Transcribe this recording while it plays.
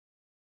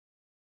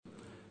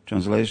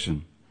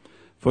Translation.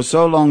 For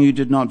so long you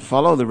did not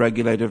follow the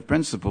regulative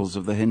principles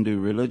of the Hindu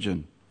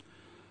religion,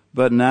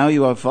 but now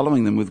you are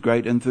following them with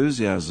great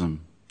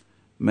enthusiasm.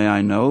 May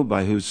I know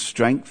by whose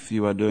strength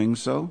you are doing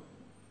so?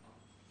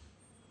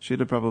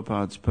 Srila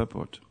Prabhupada's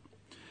purport.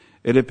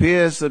 It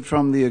appears that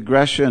from the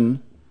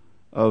aggression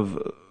of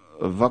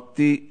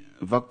Bhaktiyar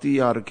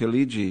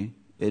Khaliji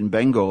in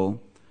Bengal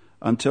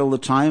until the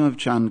time of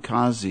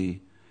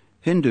Chandkazi,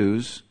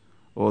 Hindus,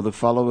 or the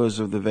followers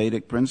of the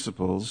Vedic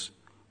principles,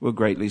 were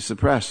greatly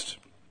suppressed.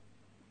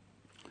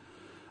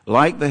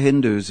 Like the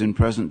Hindus in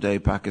present-day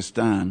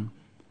Pakistan,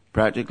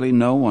 practically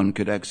no one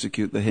could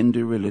execute the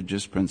Hindu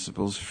religious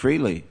principles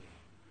freely.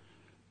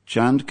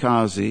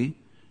 Chandkazi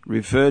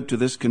referred to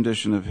this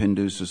condition of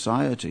Hindu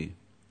society.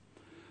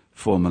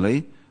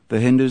 Formerly, the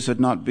Hindus had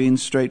not been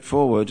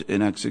straightforward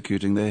in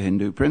executing their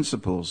Hindu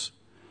principles,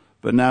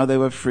 but now they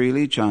were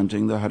freely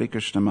chanting the Hare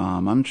Krishna Maha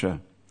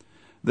Mantra.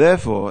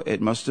 Therefore,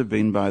 it must have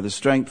been by the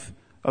strength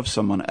of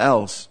someone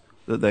else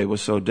that they were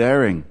so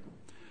daring.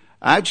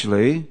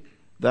 Actually,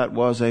 that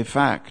was a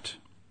fact.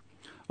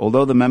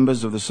 Although the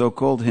members of the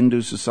so-called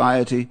Hindu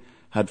society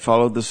had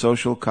followed the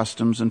social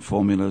customs and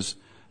formulas,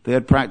 they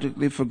had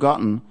practically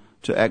forgotten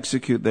to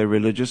execute their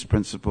religious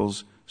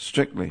principles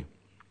strictly.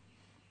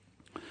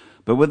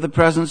 But with the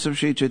presence of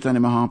Sri Chaitanya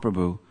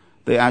Mahaprabhu,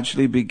 they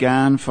actually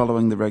began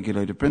following the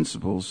regulated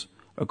principles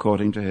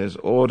according to his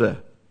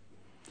order.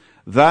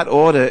 That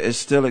order is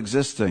still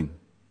existing.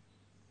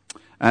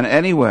 And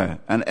anywhere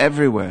and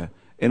everywhere,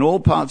 in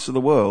all parts of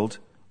the world,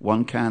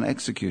 one can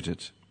execute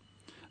it.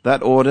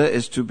 That order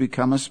is to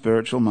become a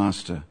spiritual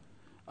master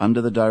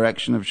under the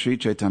direction of Sri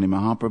Chaitanya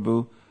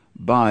Mahaprabhu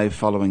by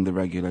following the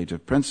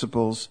regulative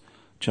principles,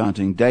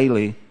 chanting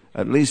daily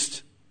at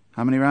least,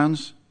 how many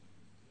rounds?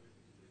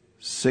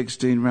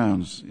 16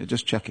 rounds. You're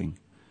just checking.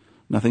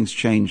 Nothing's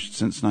changed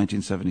since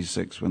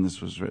 1976 when this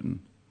was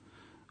written.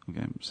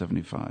 Okay,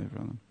 75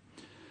 rather.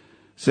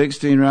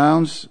 16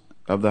 rounds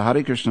of the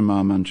Hare Krishna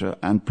Maha Mantra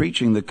and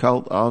preaching the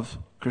cult of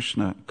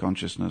Krishna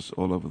consciousness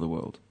all over the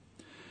world.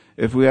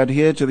 If we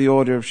adhere to the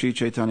order of Sri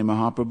Chaitanya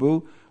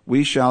Mahaprabhu,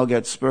 we shall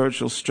get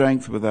spiritual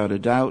strength without a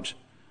doubt,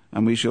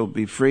 and we shall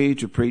be free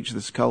to preach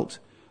this cult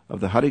of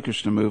the Hare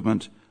Krishna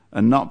movement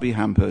and not be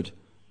hampered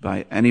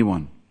by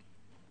anyone.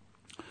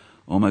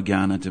 Om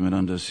Jnana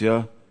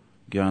Timirandasya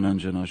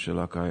Jnananjana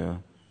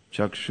Shalakaya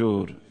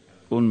Chakshur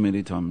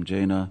Unmilitam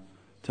Jena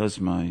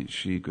Tasmai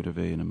Shri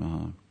Gurave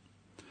Namaha.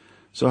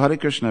 So Hare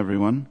Krishna,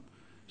 everyone.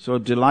 So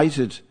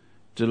delighted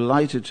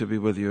to be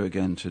with you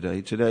again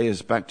today. Today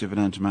is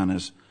Bhaktivedanta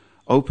Manor's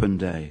open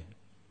day.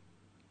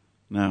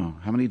 Now,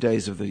 how many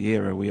days of the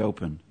year are we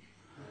open?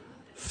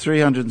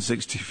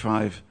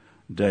 365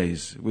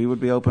 days. We would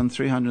be open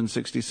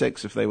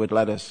 366 if they would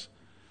let us.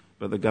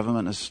 But the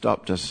government has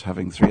stopped us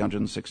having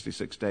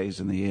 366 days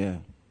in the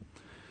year.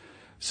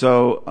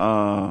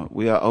 So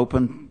we are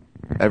open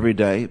every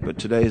day, but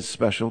today is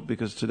special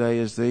because today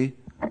is the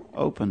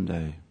open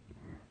day.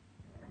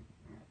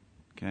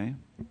 Okay?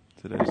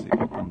 Today is the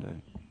open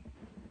day.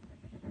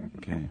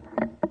 Okay.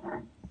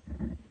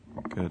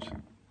 Good.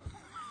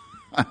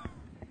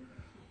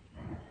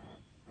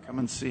 Come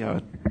and see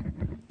our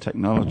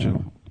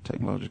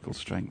technological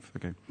strength.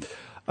 Okay.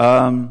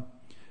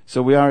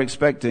 So we are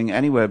expecting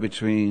anywhere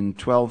between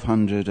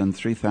 1,200 and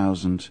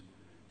 3,000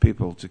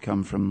 people to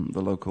come from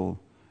the local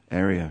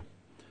area.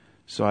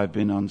 So I've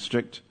been on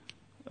strict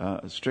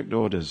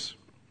orders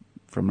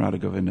from Radha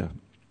Govinda.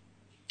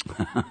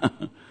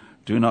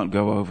 Do not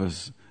go over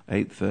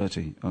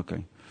 8:30.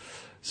 Okay.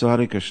 So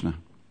Hare Krishna.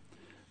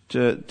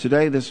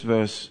 Today this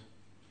verse,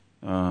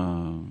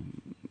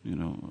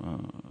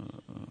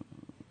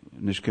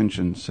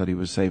 Nishkinchan said he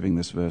was saving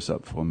this verse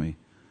up for me.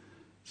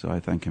 So I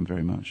thank him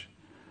very much.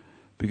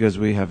 Because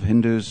we have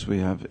Hindus, we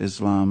have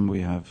Islam,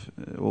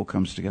 it all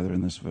comes together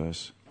in this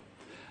verse.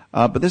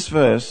 But this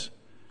verse,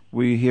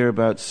 we hear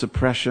about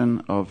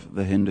suppression of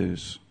the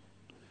Hindus.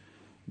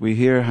 We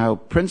hear how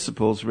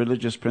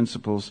religious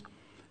principles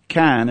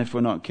can, if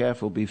we're not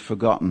careful, be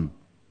forgotten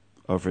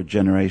over a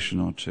generation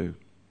or two.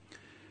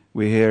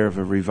 We hear of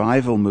a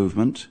revival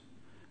movement,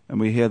 and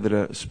we hear that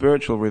a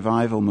spiritual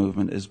revival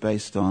movement is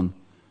based on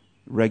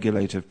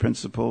regulative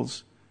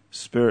principles,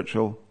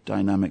 spiritual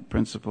dynamic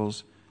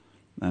principles,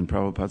 and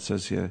Prabhupada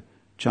says here,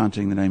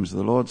 chanting the names of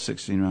the Lord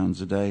 16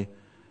 rounds a day,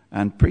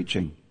 and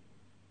preaching.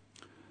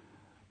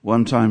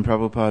 One time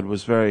Prabhupada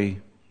was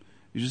very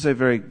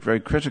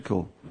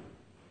critical.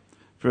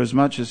 For as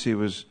much as he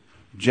was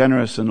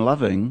generous and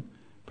loving,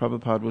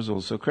 Prabhupada was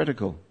also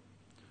critical.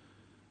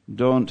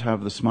 Don't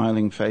have the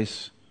smiling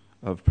face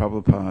of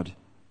Prabhupada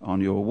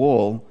on your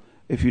wall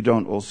if you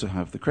don't also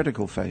have the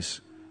critical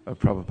face of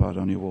Prabhupada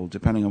on your wall.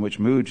 Depending on which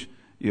mood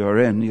you're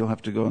in, you'll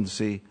have to go and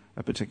see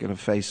a particular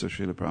face of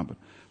Srila Prabhupada.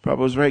 Prabhupada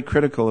was very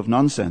critical of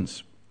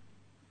nonsense.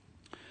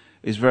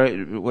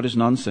 What is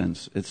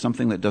nonsense? It's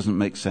something that doesn't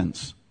make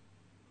sense.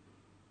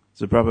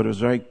 So Prabhupada was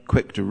very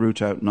quick to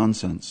root out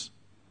nonsense.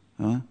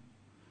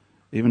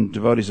 Even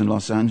devotees in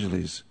Los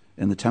Angeles,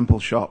 in the temple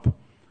shop,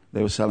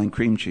 they were selling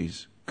cream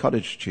cheese,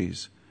 cottage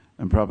cheese.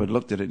 And Prabhupada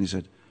looked at it and he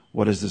said,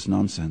 "What is this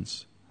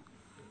nonsense?"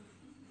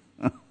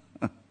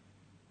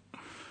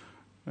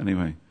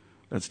 Anyway,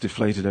 that's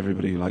deflated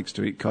everybody who likes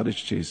to eat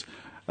cottage cheese.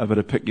 I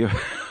better pick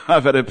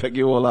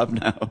you all up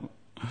now.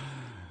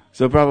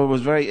 So Prabhupada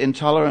was very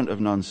intolerant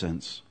of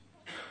nonsense.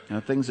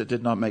 Things that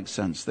did not make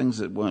sense, things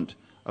that weren't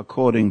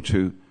according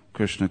to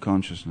Krishna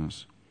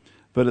consciousness.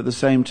 But at the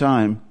same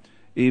time,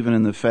 even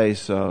in the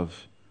face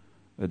of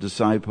a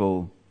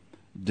disciple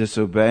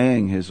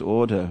disobeying his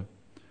order,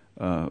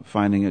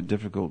 finding it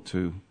difficult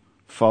to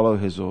follow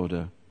his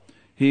order,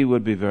 he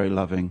would be very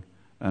loving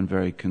and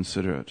very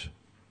considerate.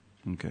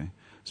 Okay.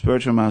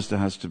 Spiritual master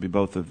has to be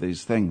both of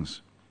these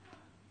things.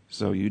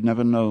 So you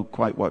never know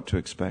quite what to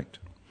expect.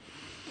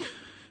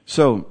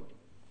 So,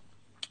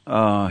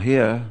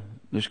 here,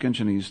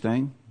 Nishkinchan, are you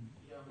staying?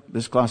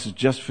 This class is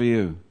just for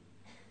you.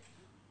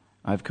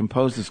 I've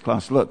composed this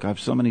class. Look, I have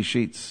so many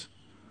sheets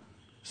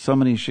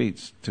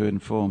to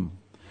inform.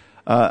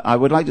 I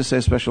would like to say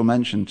a special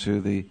mention to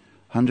the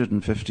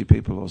 150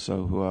 people or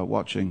so who are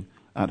watching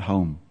at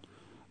home.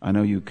 I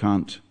know you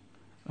can't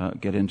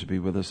get in to be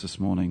with us this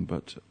morning,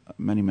 but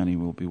many, many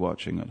will be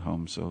watching at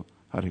home. So,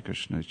 Hare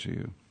Krishna to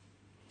you.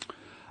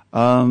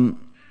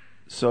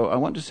 So I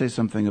want to say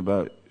something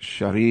about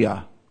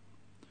Sharia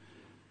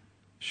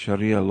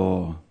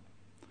law,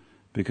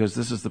 because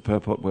this is the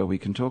purport where we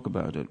can talk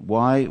about it.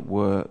 Why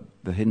were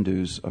the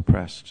Hindus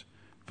oppressed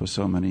for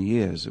so many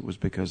years? It was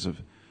because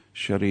of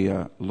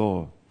Sharia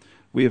law.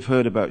 We have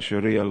heard about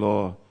Sharia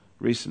law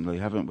recently,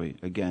 haven't we?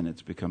 Again,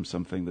 it's become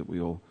something that we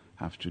all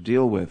have to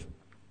deal with.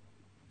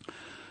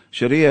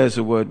 Sharia is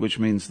a word which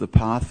means the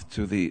path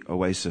to the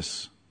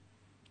oasis.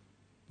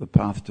 The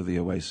path to the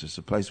oasis,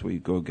 a place where you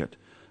go get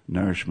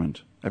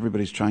nourishment.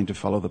 Everybody's trying to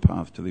follow the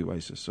path to the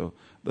oasis, so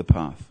the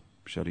path,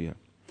 Sharia.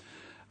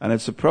 And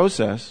it's a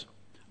process,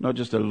 not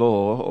just a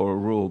law or a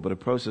rule, but a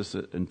process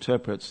that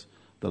interprets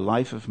the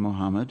life of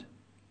Muhammad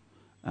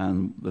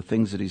and the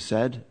things that he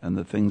said and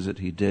the things that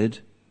he did.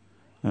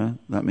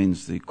 That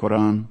means the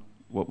Quran,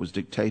 what was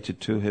dictated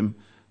to him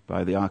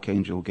by the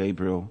Archangel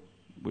Gabriel,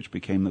 which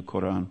became the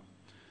Quran.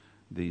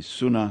 The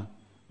Sunnah,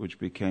 which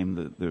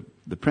became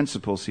the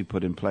principles he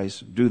put in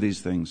place, do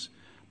these things.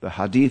 The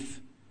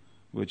Hadith,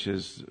 which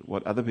is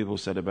what other people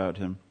said about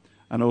him.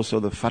 And also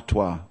the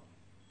Fatwa,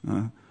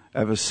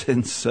 ever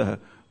since,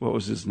 what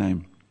was his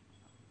name?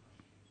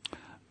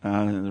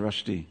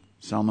 Rushdie,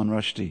 Salman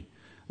Rushdie.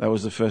 That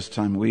was the first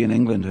time we in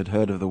England had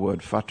heard of the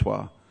word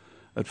Fatwa.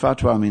 A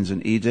Fatwa means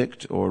an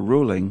edict or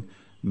ruling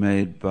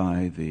made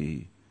by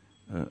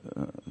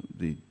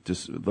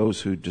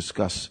those who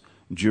discuss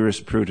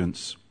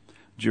jurisprudence.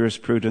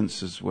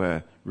 Jurisprudence is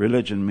where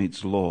religion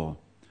meets law.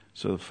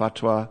 So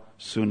Fatwa,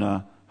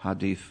 Sunnah,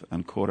 Hadith,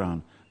 and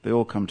Quran, they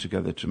all come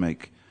together to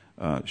make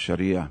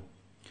Sharia.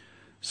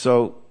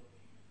 So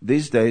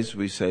these days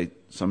we say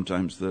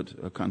sometimes that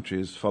a country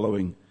is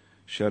following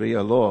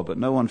Sharia law, but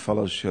no one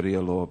follows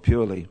Sharia law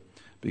purely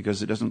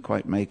because it doesn't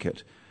quite make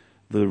it.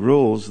 The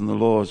rules and the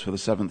laws for the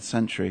 7th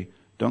century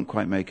don't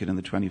quite make it in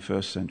the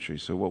 21st century.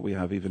 So what we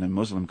have even in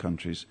Muslim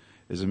countries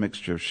is a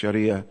mixture of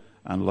Sharia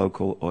and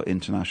local or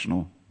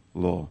international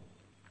law,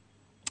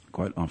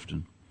 quite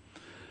often.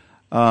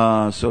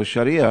 So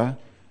Sharia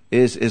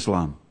is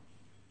Islam.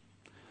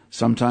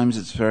 Sometimes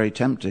it's very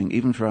tempting,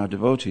 even for our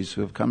devotees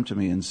who have come to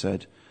me and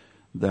said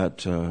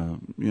that,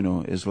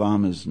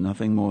 Islam is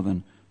nothing more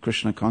than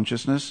Krishna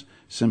consciousness,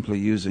 simply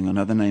using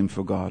another name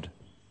for God.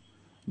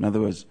 In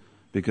other words,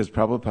 because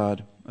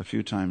Prabhupada, a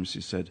few times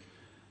he said,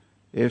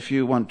 if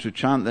you want to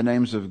chant the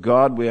names of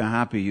God, we are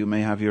happy. You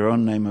may have your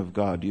own name of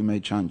God. You may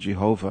chant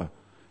Jehovah.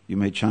 You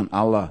may chant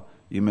Allah.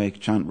 You may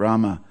chant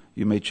Rama.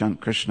 You may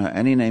chant Krishna,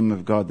 any name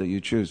of God that you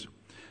choose.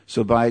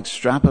 So by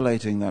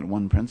extrapolating that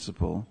one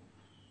principle,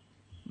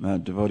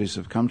 devotees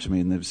have come to me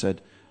and they've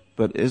said,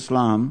 but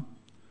Islam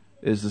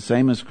is the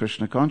same as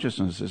Krishna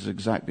consciousness. It's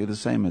exactly the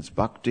same. It's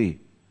bhakti.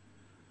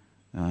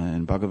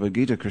 In Bhagavad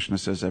Gita, Krishna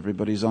says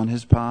everybody's on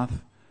his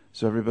path,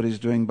 so everybody's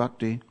doing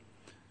bhakti.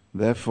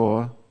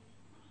 Therefore,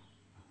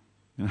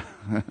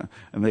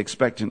 and they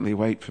expectantly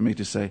wait for me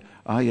to say,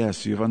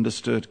 yes, you've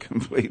understood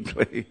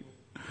completely.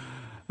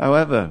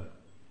 However,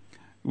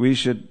 we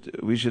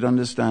should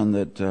understand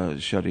that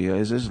Sharia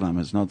is Islam.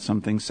 It's not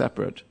something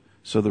separate.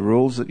 So the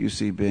rules that you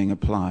see being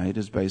applied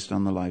is based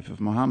on the life of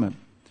Muhammad.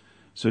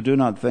 So do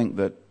not think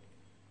that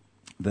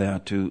they are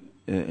two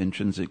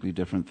intrinsically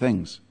different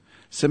things.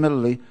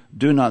 Similarly,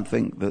 do not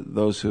think that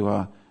those who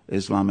are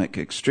Islamic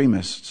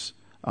extremists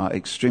are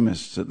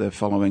extremists, that they're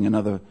following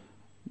another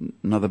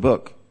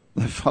book.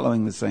 They're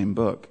following the same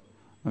book.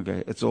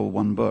 Okay, it's all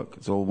one book.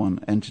 It's all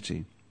one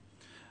entity.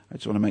 I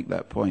just want to make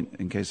that point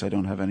in case I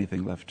don't have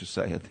anything left to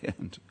say at the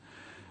end.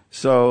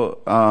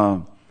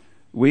 So,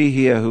 we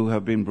here who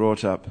have been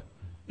brought up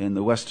in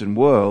the Western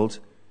world,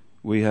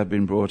 we have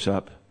been brought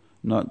up,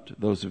 not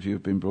those of you who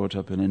have been brought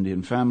up in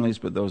Indian families,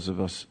 but those of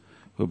us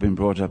who have been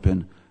brought up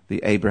in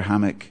the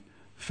Abrahamic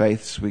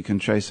faiths. We can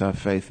trace our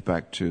faith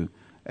back to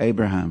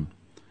Abraham.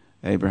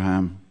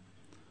 Abraham,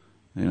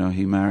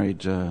 he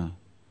married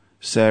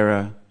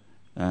Sarah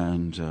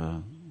and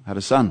had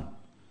a son,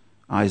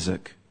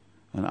 Isaac.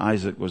 And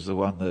Isaac was the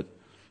one that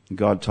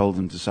God told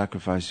him to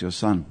sacrifice your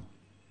son.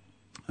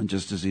 And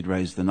just as he'd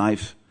raised the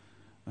knife,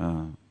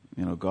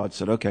 God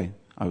said, okay,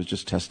 I was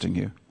just testing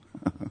you.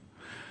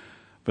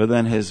 But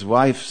then his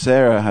wife,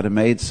 Sarah, had a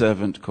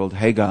maidservant called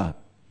Hagar.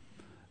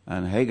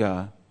 And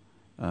Hagar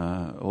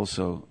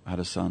also had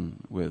a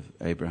son with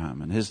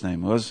Abraham. And his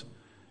name was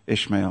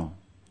Ishmael.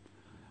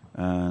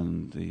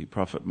 And the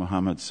Prophet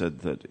Muhammad said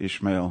that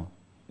Ishmael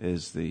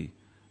is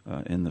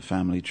in the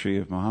family tree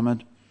of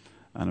Muhammad.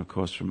 And of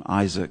course from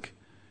Isaac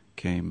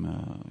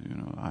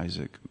came,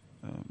 Isaac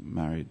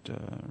married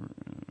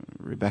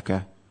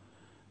Rebekah.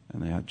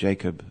 And they had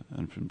Jacob.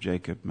 And from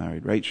Jacob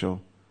married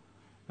Rachel.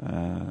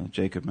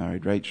 Jacob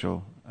married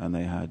Rachel. And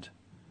they had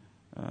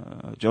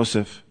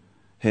Joseph,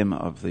 him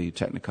of the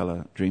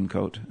Technicolor dream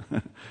coat,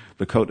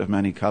 the coat of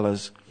many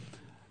colors.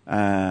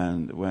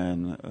 And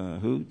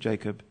when,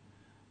 Jacob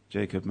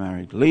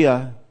married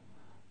Leah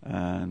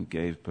and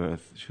gave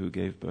birth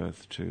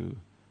to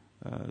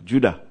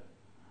Judah,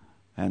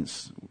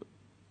 hence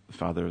the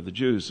father of the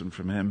Jews. And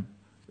from him,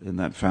 in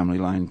that family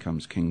line,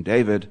 comes King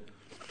David.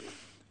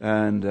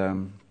 And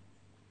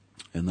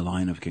in the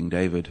line of King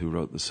David, who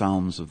wrote the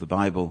Psalms of the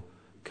Bible,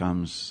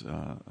 comes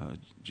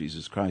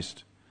Jesus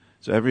Christ.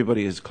 So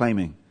everybody is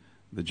claiming.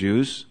 The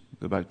Jews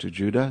go back to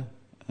Judah,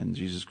 and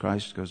Jesus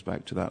Christ goes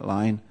back to that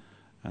line,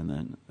 and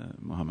then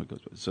Muhammad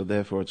goes back. So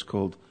therefore it's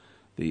called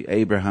the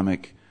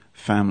Abrahamic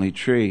family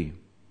tree.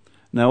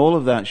 Now all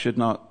of that should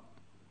not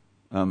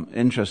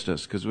interest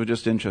us, because we're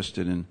just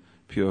interested in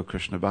pure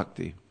Krishna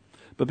bhakti.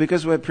 But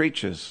because we're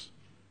preachers,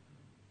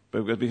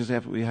 because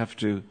we have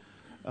to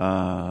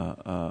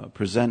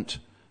present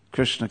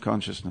Krishna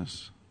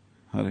consciousness.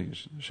 Hare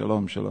Krishna.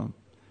 Shalom, shalom.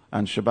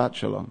 And Shabbat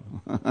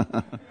shalom.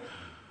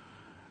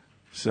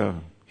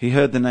 So he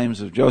heard the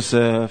names of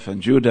Joseph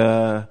and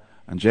Judah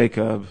and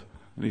Jacob,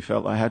 and he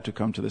felt, I had to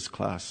come to this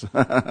class.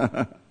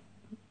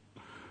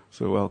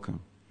 So welcome.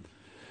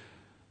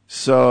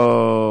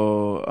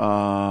 So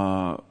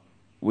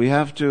we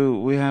have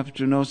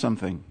to know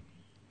something.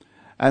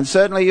 And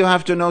certainly you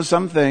have to know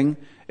something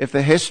if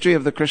the history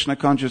of the Krishna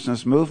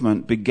consciousness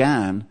movement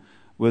began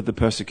with the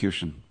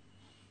persecution.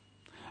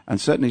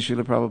 And certainly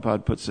Srila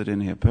Prabhupada puts it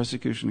in here.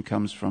 Persecution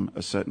comes from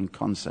a certain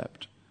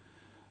concept.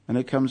 And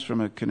it comes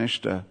from a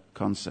Kanishta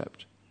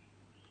concept.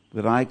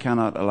 That I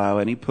cannot allow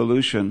any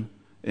pollution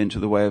into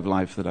the way of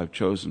life that I've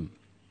chosen.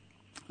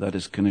 That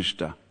is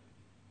Kanishta.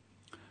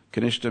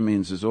 Kanishta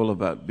means it's all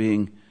about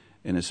being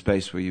in a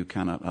space where you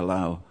cannot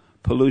allow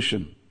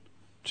pollution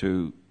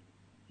to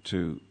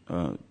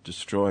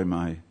destroy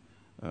my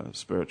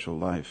spiritual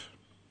life.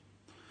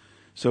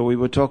 So we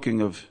were talking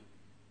of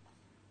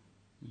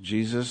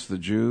Jesus, the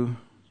Jew,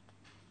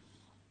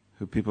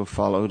 who people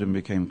followed and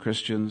became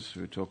Christians.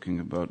 We were talking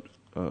about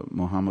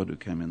Muhammad, who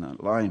came in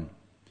that line.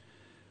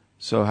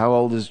 So how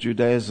old is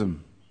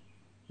Judaism?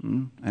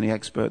 Any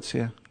experts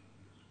here?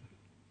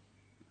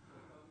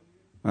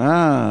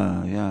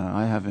 Yeah,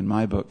 I have in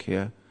my book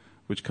here,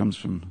 which comes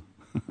from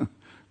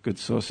good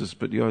sources,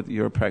 but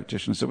you're a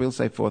practitioner, so we'll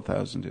say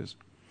 4,000 years.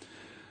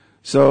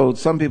 So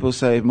some people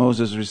say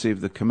Moses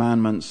received the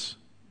commandments,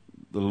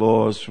 the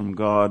laws from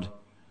God,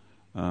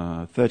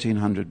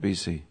 1300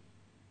 BC.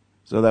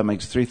 So that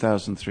makes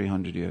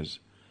 3,300 years.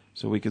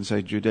 So we can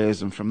say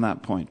Judaism from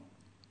that point,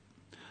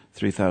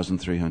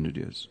 3,300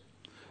 years.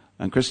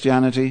 And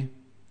Christianity,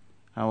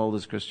 how old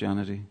is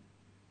Christianity?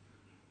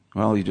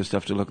 Well, you just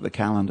have to look at the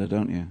calendar,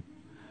 don't you?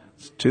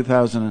 It's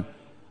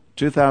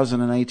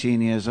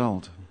 2018 years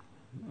old,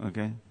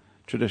 okay?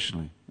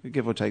 Traditionally,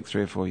 give or take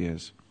 3 or 4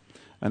 years.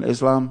 And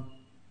Islam?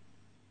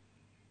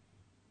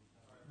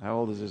 How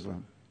old is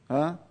Islam?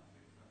 Huh?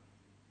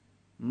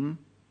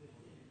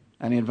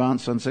 Any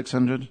advance on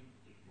 600?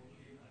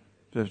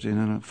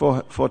 1500?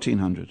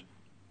 1400.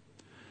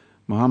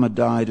 Muhammad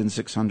died in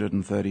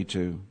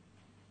 632.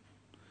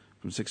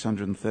 From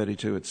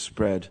 632 it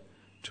spread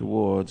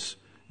towards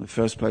the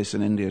first place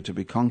in India to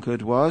be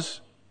conquered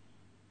was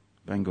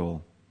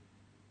Bengal.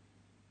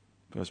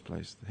 First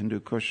place. The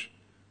Hindu Kush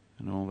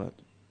and all that.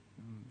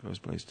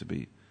 First place to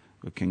be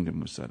where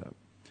kingdom was set up.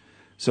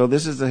 So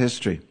this is the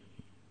history.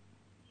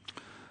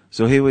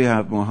 So here we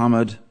have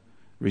Muhammad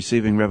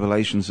receiving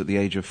revelations at the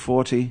age of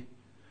 40,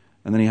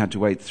 and then he had to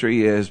wait 3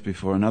 years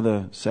before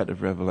another set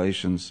of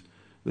revelations.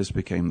 This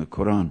became the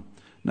Quran.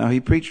 Now he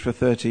preached for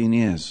 13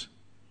 years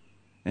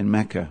in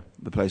Mecca,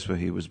 the place where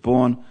he was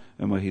born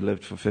and where he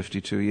lived for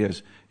 52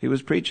 years. He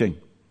was preaching.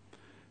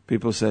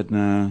 People said,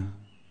 no,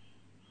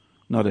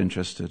 not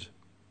interested.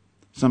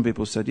 Some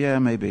people said, yeah,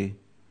 maybe.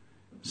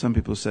 Some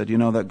people said,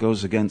 that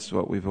goes against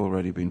what we've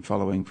already been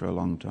following for a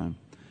long time.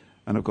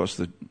 And of course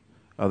the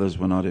others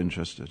were not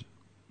interested.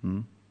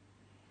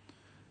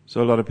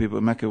 So a lot of people,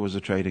 Mecca was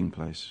a trading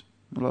place.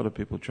 A lot of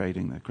people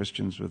trading there.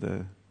 Christians were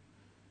there.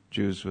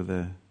 Jews were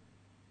there.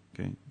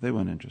 Okay, they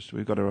weren't interested.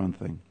 We've got our own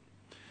thing.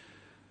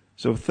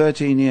 So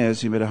 13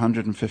 years, he made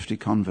 150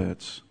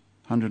 converts.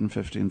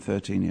 150 in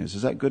 13 years.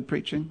 Is that good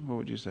preaching? What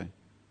would you say?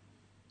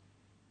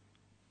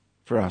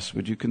 For us,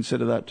 would you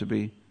consider that to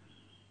be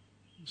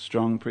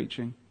strong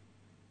preaching?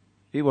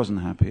 He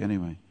wasn't happy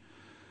anyway.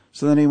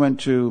 So then he went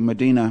to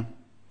Medina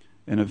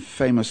in a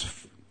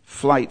famous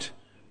flight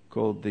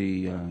called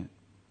the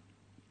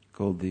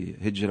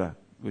Hijrah,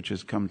 which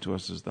has come to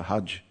us as the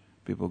Hajj.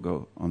 People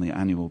go on the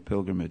annual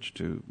pilgrimage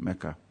to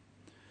Mecca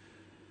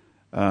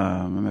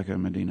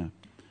and Medina.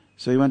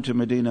 So he went to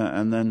Medina,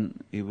 and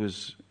then he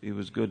was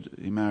good.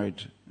 He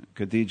married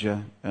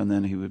Khadija, and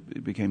then he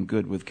became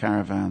good with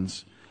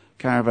caravans.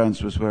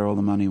 Caravans was where all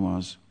the money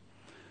was.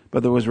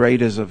 But there was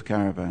raiders of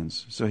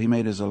caravans, so he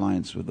made his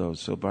alliance with those.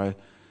 So by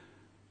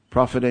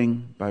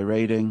profiting, by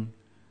raiding,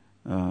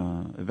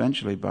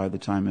 eventually by the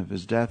time of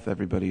his death,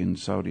 everybody in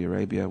Saudi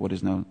Arabia, what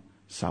is now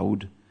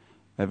Saud,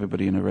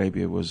 everybody in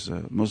Arabia was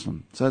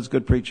Muslim. So that's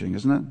good preaching,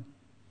 isn't it?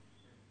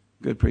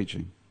 Good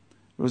preaching.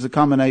 It was a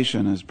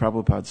combination, as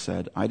Prabhupada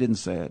said. I didn't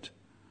say it,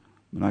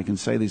 but I can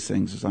say these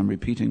things as I'm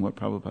repeating what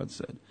Prabhupada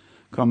said.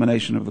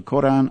 Combination of the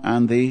Quran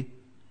and the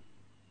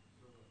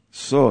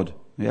sword.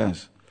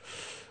 Yes.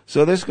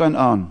 So this went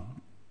on.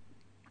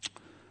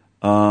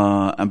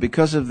 And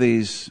because of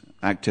these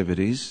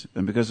activities,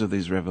 and because of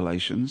these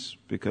revelations,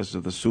 because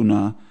of the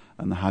Sunnah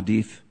and the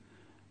Hadith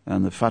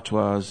and the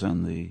Fatwas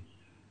and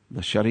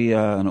the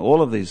Sharia and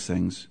all of these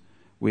things,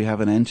 we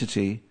have an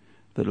entity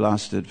that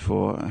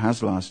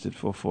has lasted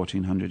for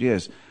 1400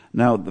 years.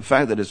 Now, the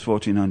fact that it's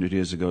 1400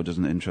 years ago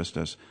doesn't interest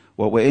us.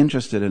 What we're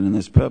interested in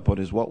this purport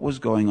is what was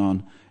going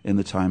on in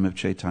the time of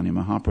Chaitanya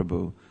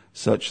Mahaprabhu,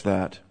 such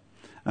that,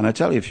 and I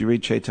tell you, if you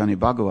read Chaitanya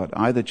Bhagavat,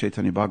 either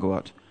Chaitanya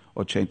Bhagavat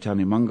or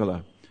Chaitanya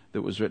Mangala,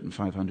 that was written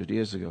 500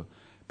 years ago,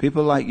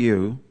 people like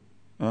you,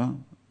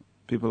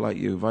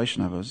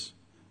 Vaishnavas,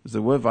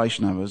 there were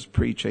Vaishnavas,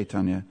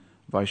 pre-Chaitanya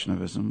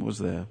Vaishnavism was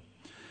there,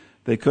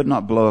 they could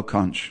not blow a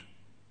conch.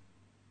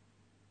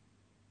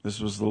 This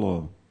was the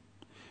law.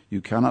 You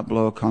cannot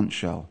blow a conch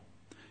shell.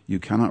 You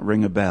cannot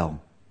ring a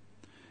bell.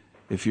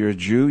 If you're a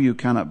Jew, you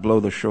cannot blow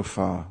the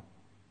shofar.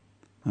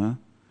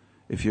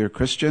 If you're a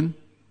Christian,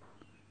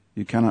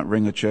 you cannot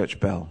ring a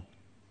church bell.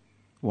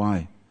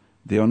 Why?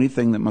 The only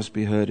thing that must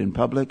be heard in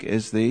public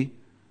is the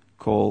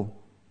call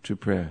to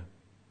prayer.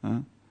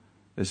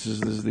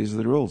 These are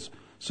the rules.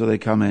 So they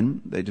come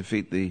in, they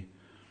defeat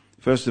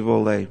first of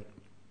all they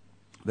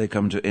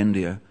come to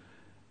India,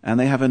 and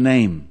they have a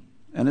name.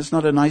 And it's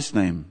not a nice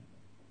name.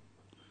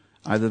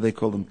 Either they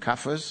call them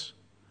kafirs,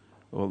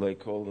 or they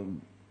call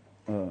them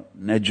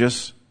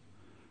nejas,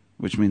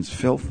 which means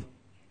filth,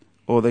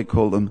 or they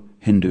call them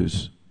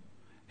Hindus.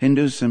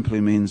 Hindus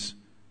simply means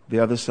the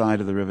other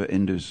side of the river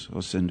Indus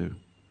or Sindhu.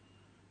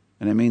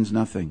 And it means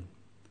nothing.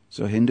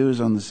 So Hindu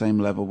is on the same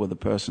level with a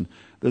person.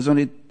 There's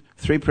only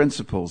two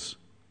principles.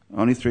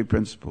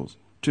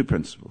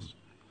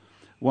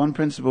 One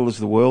principle is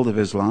the world of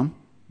Islam,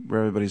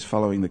 where everybody's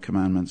following the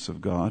commandments of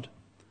God,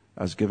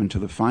 as given to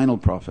the final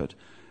prophet.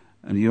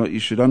 And you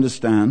should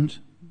understand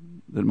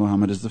that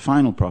Muhammad is the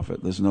final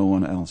prophet. There's no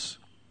one else.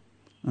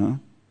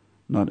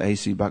 Not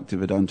A.C.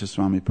 Bhaktivedanta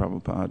Swami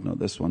Prabhupada, not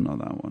this one, not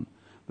that one.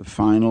 The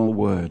final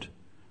word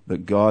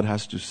that God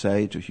has to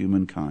say to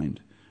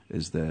humankind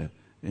is there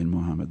in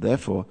Muhammad.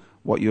 Therefore,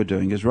 what you're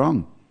doing is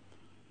wrong.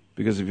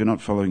 Because if you're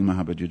not following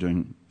Muhammad, you're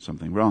doing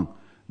something wrong.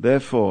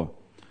 Therefore,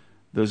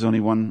 there's only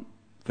one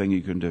thing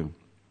you can do.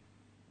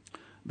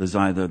 There's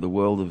either the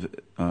world of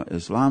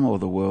Islam or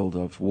the world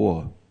of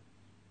war.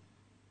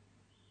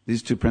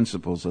 These two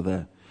principles are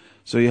there.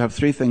 So you have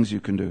three things you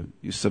can do.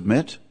 You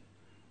submit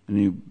and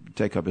you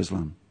take up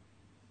Islam.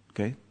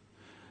 Okay?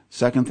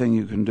 Second thing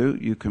you can do,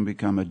 you can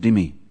become a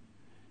dhimmi.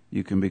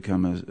 You can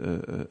become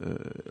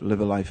live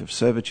a life of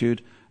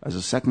servitude as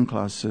a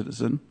second-class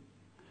citizen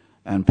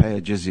and pay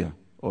a jizya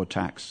or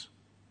tax.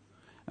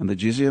 And the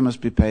jizya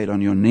must be paid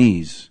on your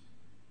knees.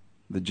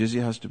 The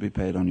jizya has to be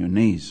paid on your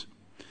knees.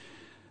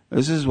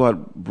 This is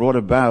what brought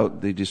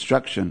about the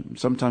destruction.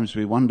 Sometimes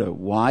we wonder,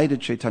 why did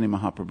Chaitanya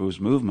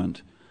Mahaprabhu's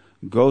movement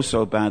go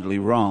so badly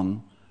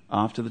wrong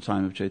after the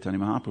time of Chaitanya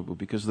Mahaprabhu?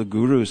 Because the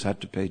gurus had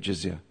to pay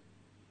jizya.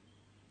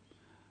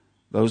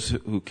 Those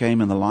who came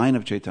in the line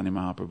of Chaitanya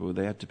Mahaprabhu,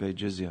 they had to pay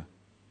jizya.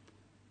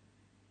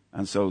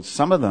 And so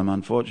some of them,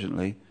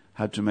 unfortunately,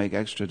 had to make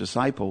extra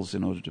disciples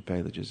in order to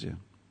pay the jizya.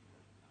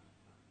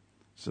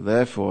 So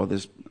therefore,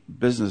 this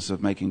business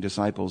of making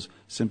disciples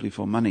simply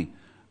for money,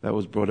 that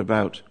was brought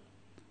about.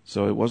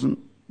 So it wasn't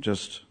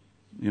just,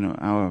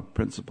 our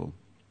principle,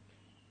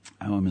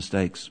 our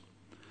mistakes.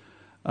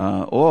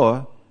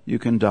 Or you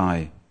can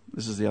die.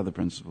 This is the other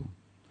principle.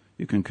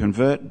 You can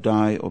convert,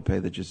 die, or pay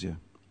the jizya.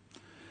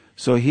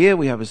 So here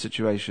we have a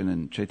situation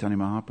in Chaitanya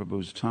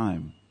Mahaprabhu's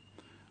time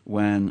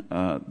when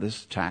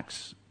this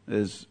tax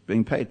is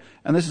being paid.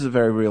 And this is a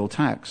very real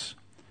tax.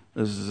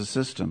 This is a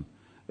system.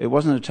 It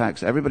wasn't a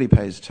tax. Everybody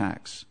pays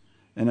tax.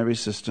 In every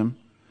system,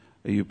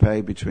 you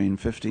pay between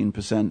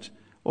 15%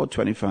 or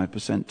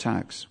 25%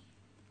 tax.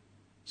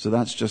 So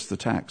that's just the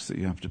tax that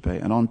you have to pay.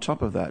 And on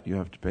top of that, you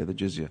have to pay the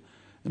jizya.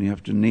 And you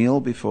have to kneel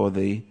before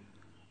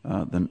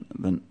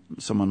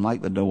someone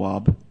like the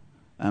Nawab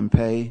and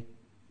pay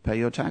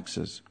your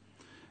taxes.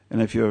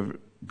 And if you're a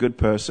good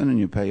person and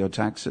you pay your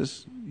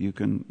taxes, you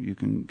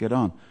can get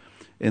on.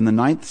 In the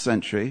 9th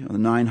century, or the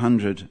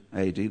 900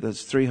 AD,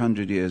 that's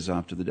 300 years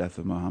after the death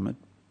of Muhammad,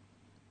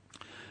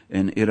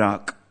 in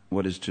Iraq,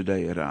 what is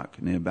today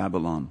Iraq, near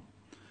Babylon,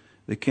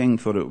 the king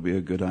thought it would be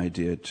a good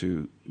idea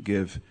to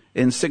give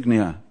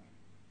insignia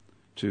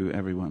to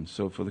everyone.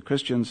 So for the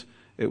Christians,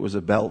 it was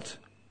a belt,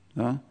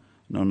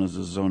 known as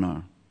a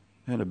zonar.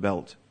 They had a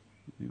belt.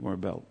 He wore a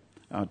belt.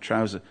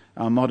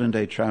 Our modern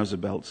day trouser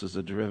belts is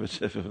a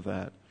derivative of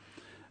that.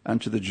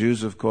 And to the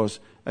Jews, of course,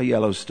 a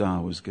yellow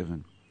star was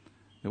given.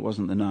 It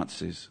wasn't the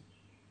Nazis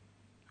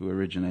who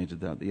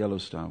originated that. The yellow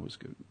star was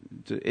given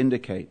to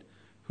indicate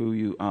who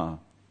you are.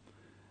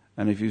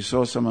 And if you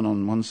saw someone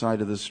on one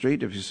side of the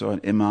street, if you saw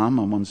an imam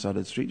on one side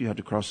of the street, you had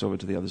to cross over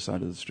to the other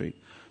side of the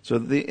street, so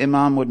that the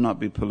imam would not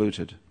be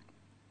polluted.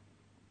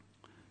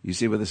 You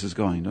see where this is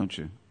going, don't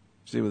you?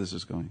 See where this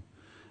is going?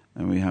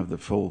 And we have the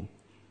full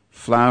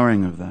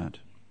flowering of that.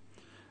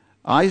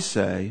 I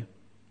say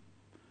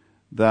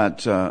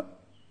that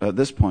at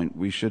this point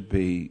we should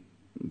be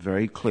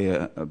very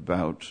clear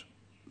about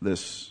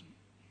this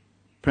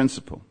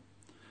principle,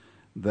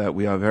 that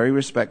we are very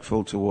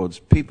respectful towards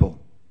people.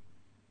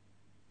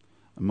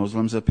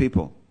 Muslims are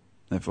people,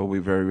 therefore we're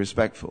very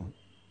respectful.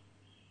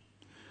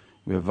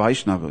 We are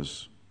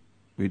Vaishnavas.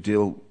 We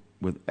deal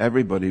with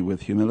everybody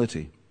with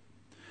humility.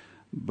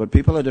 But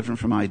people are different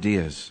from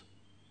ideas.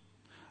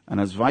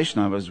 And as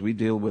Vaishnavas, we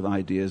deal with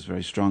ideas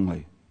very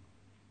strongly.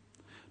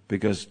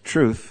 Because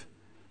truth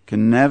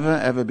can never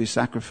ever be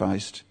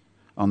sacrificed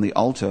on the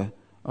altar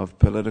of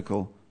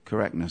political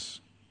correctness.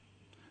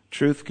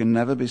 Truth can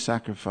never be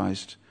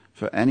sacrificed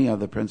for any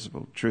other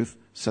principle. Truth,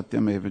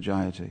 satyameva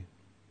jayate.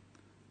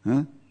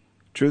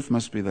 Truth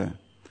must be there.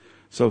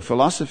 So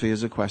philosophy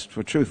is a quest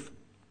for truth,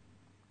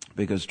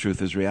 because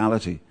truth is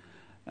reality.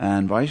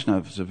 And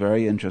Vaishnavas are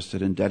very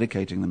interested in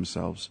dedicating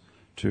themselves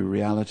to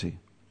reality,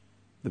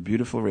 the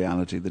beautiful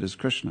reality that is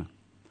Krishna.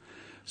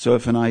 So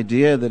if an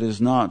idea that is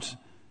not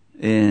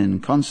in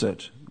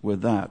concert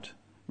with that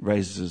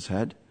raises its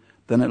head,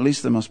 then at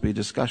least there must be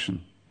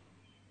discussion.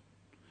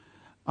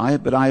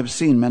 But I have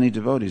seen many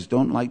devotees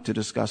don't like to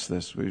discuss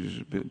this.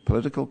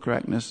 Political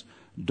correctness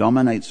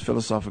dominates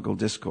philosophical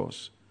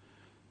discourse.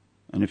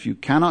 And if you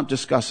cannot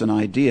discuss an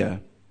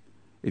idea,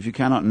 if you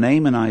cannot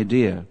name an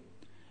idea,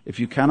 if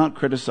you cannot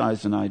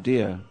criticize an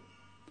idea,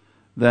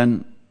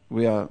 then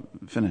we are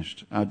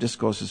finished. Our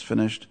discourse is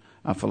finished.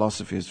 Our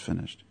philosophy is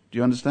finished. Do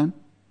you understand?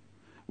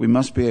 We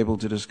must be able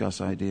to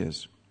discuss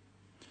ideas.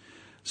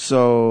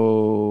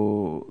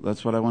 So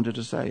that's what I wanted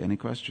to say. Any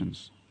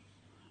questions?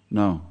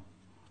 No.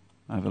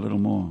 I have a little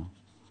more,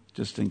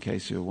 just in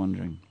case you're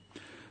wondering.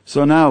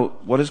 So now,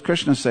 what does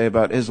Krishna say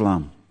about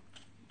Islam?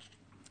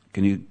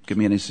 Can you give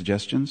me any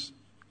suggestions?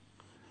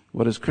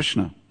 What does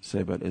Krishna say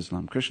about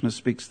Islam? Krishna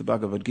speaks the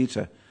Bhagavad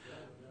Gita.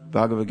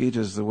 Bhagavad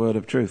Gita is the word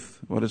of truth.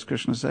 What does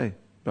Krishna say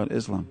about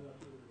Islam?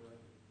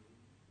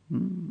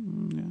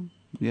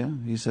 Yeah,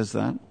 he says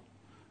that.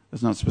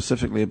 It's not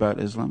specifically about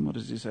Islam. What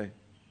does he say?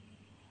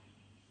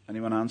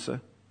 Anyone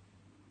answer?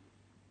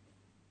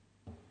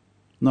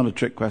 Not a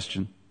trick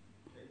question.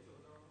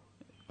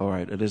 All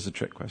right, it is a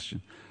trick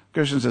question.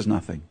 Krishna says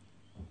nothing.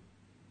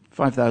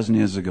 5,000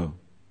 years ago.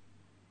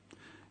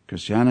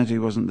 Christianity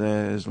wasn't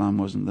there, Islam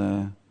wasn't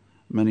there,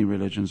 many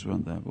religions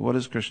weren't there. But what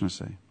does Krishna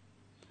say?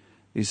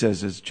 He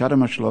says his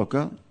Chaitanya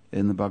Shloka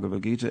in the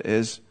Bhagavad Gita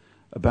is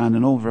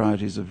abandon all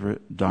varieties of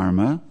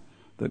dharma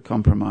that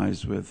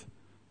compromise with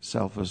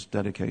selfless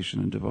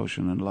dedication and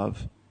devotion and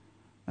love,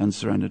 and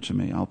surrender to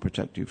me. I'll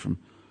protect you from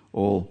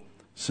all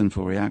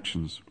sinful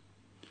reactions.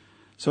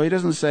 So he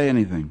doesn't say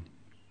anything.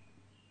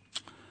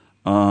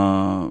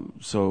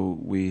 So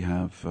we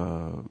have,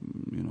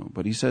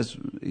 but he says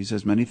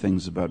many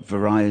things about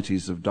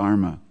varieties of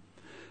dharma,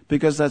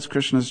 because that's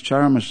Krishna's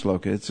Charma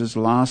Shloka. It's his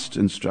last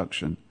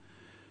instruction.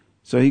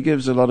 So he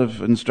gives a lot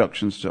of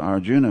instructions to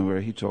Arjuna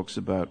where he talks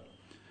about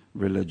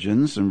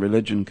religions, and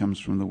religion comes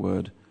from the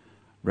word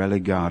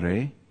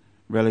religare.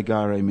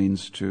 Religare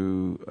means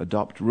to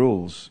adopt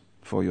rules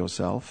for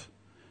yourself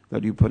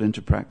that you put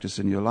into practice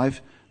in your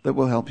life that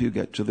will help you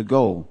get to the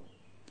goal.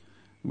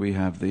 We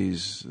have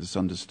this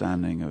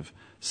understanding of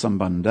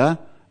sambandha,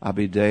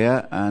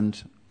 abhideya,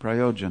 and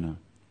prayojana,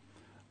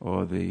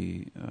 or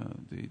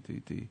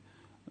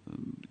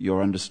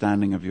your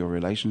understanding of your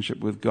relationship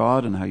with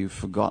God and how you've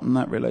forgotten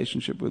that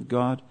relationship with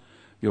God,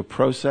 your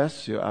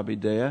process, your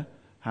abhideya,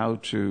 how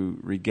to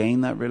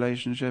regain that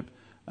relationship,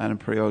 and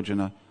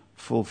prayojana,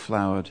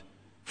 full-flowered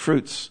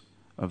fruits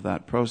of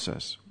that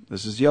process.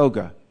 This is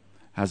yoga.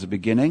 It has a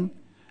beginning,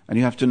 and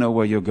you have to know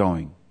where you're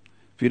going.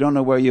 If you don't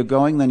know where you're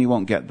going, then you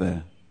won't get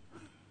there.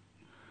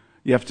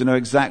 You have to know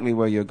exactly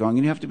where you're going,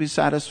 and you have to be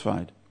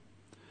satisfied.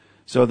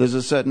 So there's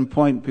a certain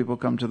point people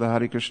come to the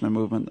Hare Krishna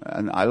movement,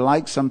 and I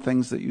like some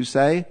things that you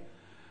say,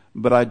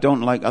 but I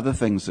don't like other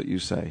things that you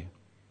say.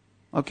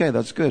 Okay,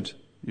 that's good.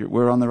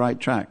 We're on the right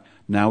track.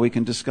 Now we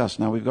can discuss.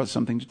 Now we've got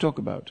something to talk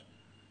about.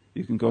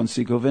 You can go and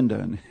see Govinda,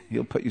 and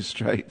he'll put you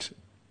straight.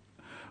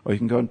 Or you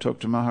can go and talk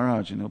to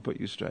Maharaj, and he'll put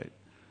you straight.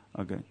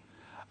 Okay.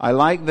 I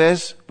like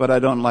this, but I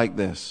don't like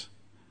this.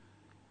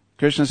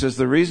 Krishna says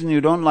the reason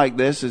you don't like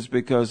this is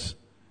because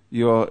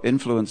you're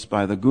influenced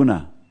by the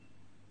guna,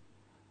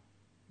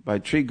 by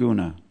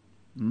triguna.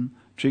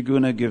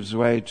 Triguna gives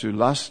way to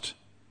lust,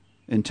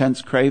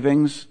 intense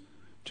cravings,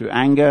 to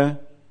anger,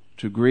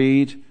 to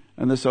greed,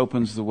 and this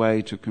opens the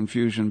way to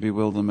confusion,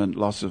 bewilderment,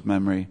 loss of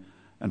memory,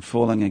 and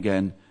falling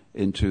again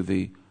into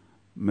the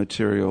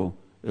material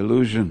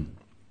illusion.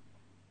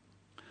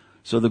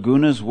 So the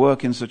gunas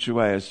work in such a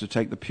way as to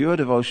take the pure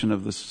devotion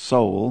of the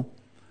soul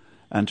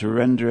and to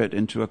render it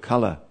into a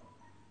color.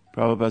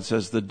 Prabhupada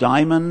says the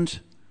diamond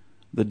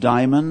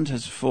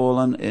has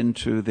fallen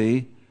into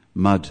the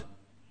mud.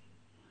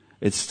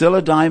 It's still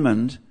a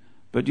diamond,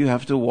 but you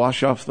have to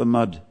wash off the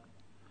mud.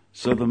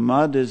 So the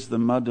mud is the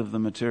mud of the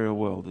material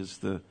world. It's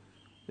the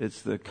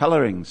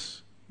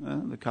colorings,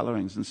 the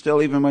colorings. And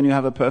still, even when you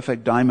have a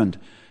perfect diamond,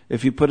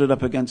 if you put it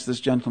up against this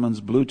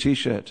gentleman's blue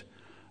T-shirt,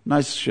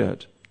 nice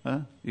shirt,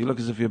 you look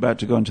as if you're about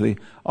to go into the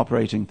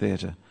operating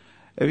theater.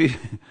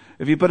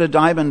 If you put a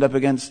diamond up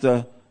against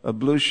a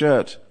blue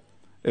shirt,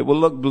 it will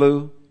look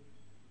blue.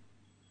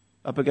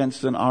 Up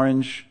against an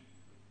orange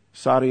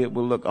sari, it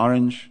will look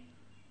orange.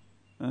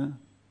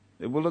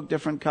 It will look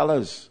different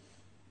colors.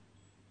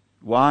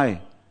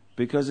 Why?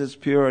 Because it's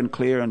pure and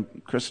clear and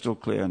crystal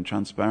clear and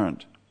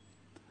transparent.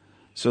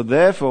 So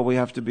therefore we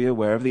have to be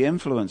aware of the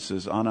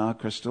influences on our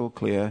crystal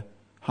clear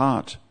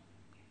heart,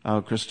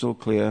 our crystal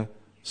clear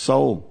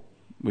soul,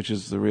 which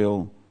is the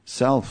real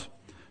self.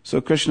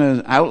 So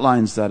Krishna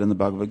outlines that in the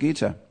Bhagavad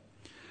Gita.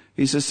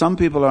 He says some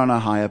people are on a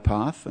higher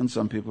path and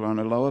some people are on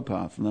a lower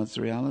path, and that's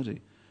the reality.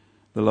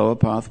 The lower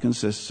path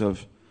consists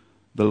of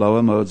the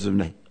lower modes of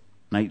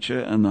nature,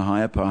 and the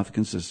higher path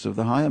consists of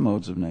the higher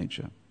modes of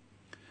nature.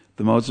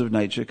 The modes of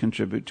nature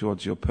contribute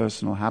towards your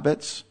personal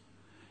habits.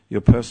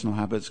 Your personal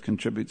habits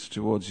contributes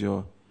towards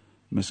your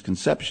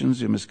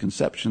misconceptions. Your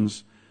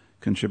misconceptions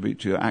contribute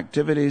to your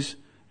activities.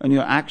 And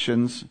your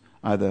actions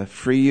either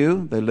free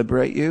you, they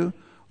liberate you,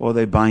 or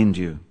they bind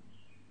you.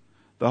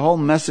 The whole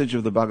message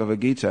of the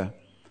Bhagavad Gita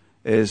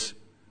is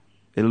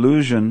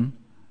illusion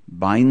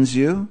binds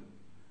you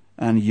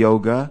and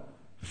yoga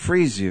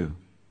frees you.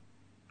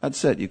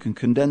 That's it. You can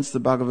condense the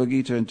Bhagavad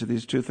Gita into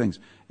these two things.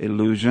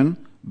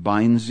 Illusion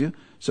binds you.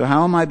 So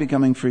how am I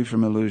becoming free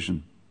from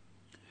illusion?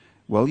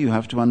 Well, you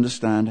have to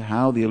understand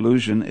how the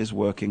illusion is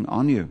working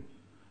on you.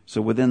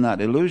 So within that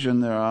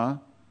illusion, there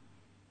are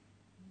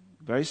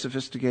very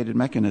sophisticated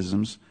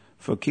mechanisms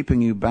for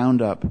keeping you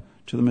bound up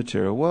to the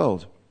material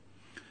world.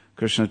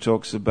 Krishna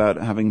talks about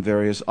having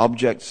various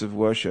objects of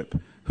worship.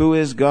 Who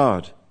is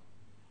God?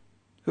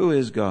 Who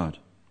is God?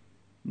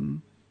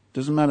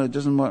 Doesn't matter, it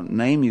doesn't what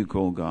name you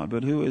call God,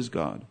 but who is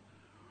God?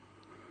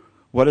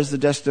 What is the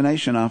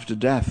destination after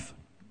death?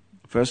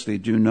 Firstly,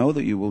 do you know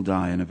that you will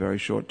die in a very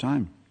short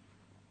time?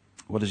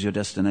 What is your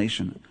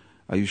destination?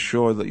 Are you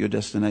sure that your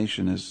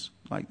destination is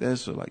like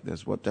this or like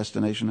this? What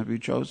destination have you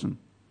chosen?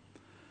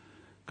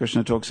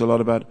 Krishna talks a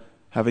lot about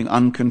having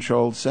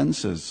uncontrolled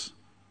senses,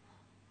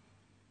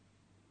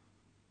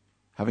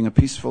 having a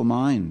peaceful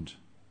mind,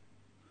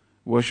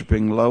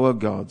 worshipping lower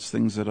gods,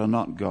 things that are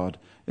not God,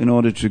 in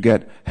order to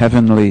get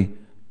heavenly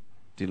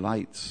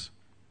delights.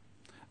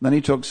 Then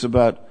he talks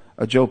about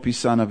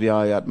ajopisana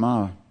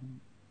vyayatma,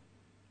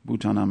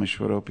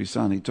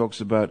 bhutanamishwaropisan. He talks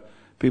about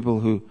people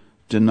who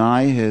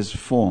deny his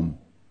form.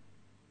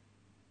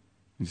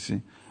 You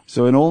see?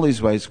 So in all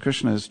these ways,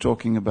 Krishna is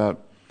talking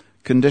about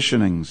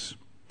conditionings.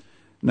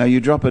 Now you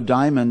drop a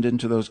diamond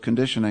into those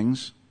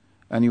conditionings,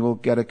 and you will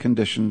get a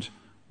conditioned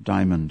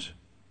diamond.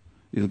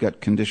 You'll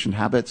get conditioned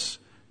habits,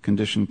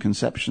 conditioned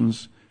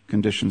conceptions,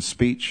 conditioned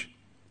speech,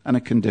 and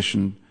a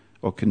conditioned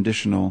or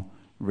conditional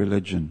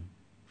religion.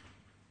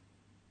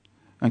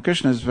 And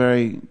Krishna is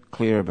very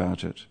clear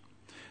about it.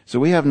 So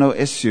we have no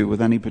issue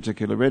with any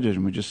particular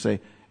religion. We just say,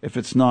 if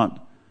it's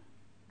not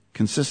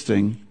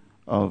consisting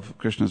of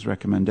Krishna's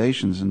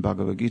recommendations in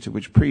Bhagavad Gita,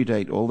 which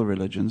predate all the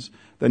religions,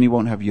 then you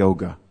won't have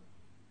yoga.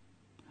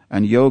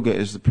 And yoga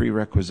is the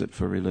prerequisite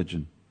for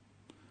religion.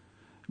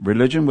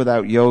 Religion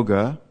without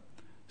yoga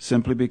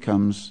simply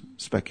becomes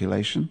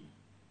speculation.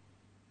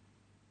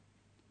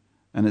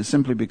 And it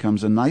simply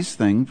becomes a nice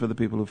thing for the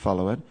people who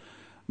follow it.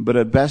 But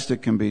at best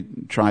it can be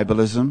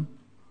tribalism.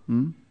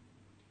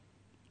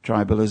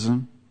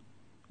 Tribalism.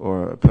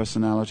 Or a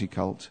personality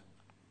cult.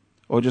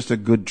 Or just a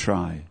good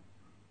try.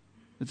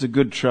 It's a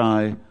good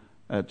try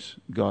at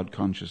God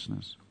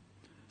consciousness.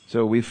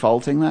 So are we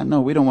faulting that?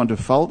 No, we don't want to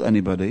fault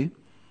anybody.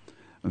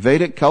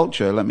 Vedic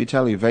culture, let me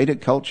tell you, Vedic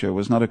culture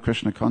was not a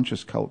Krishna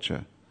conscious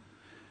culture.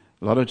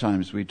 A lot of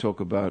times we talk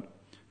about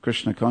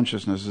Krishna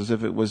consciousness as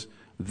if it was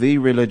the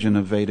religion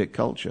of Vedic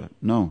culture.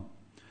 No.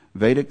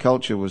 Vedic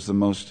culture was the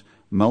most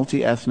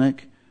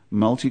multi-ethnic,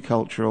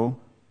 multicultural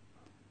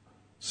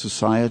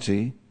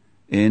society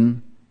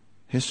in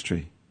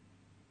history.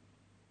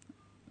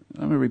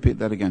 Let me repeat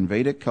that again.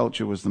 Vedic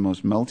culture was the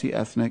most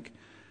multi-ethnic,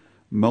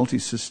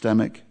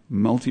 multi-systemic,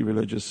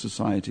 multi-religious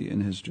society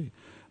in history.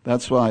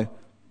 That's why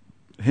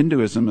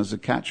Hinduism as a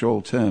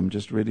catch-all term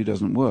just really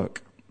doesn't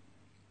work.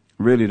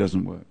 Really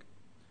doesn't work.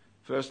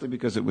 Firstly,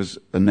 because it was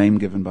a name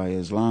given by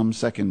Islam.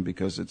 Second,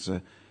 because it's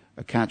a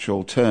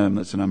catch-all term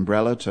that's an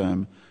umbrella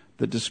term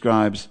that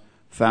describes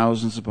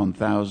thousands upon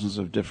thousands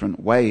of different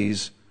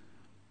ways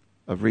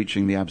of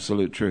reaching the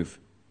absolute truth.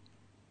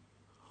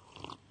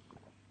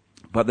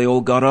 But they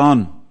all got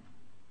on.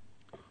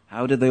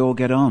 How did they all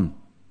get on?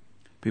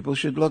 People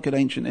should look at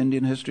ancient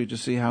Indian history to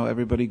see how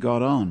everybody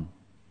got on,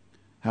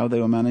 how they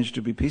were managed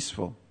to be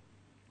peaceful.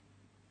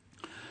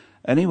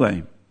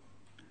 Anyway,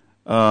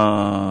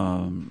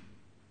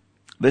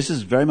 this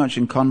is very much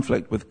in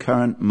conflict with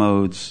current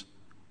modes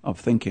of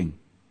thinking,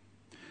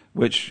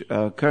 which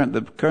the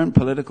current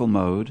political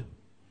mode,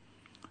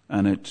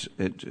 and it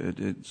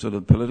sort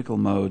of political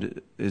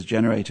mode is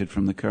generated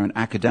from the current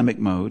academic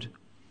mode.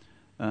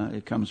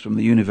 It comes from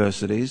the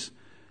universities.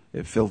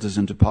 It filters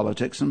into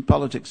politics, and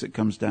politics it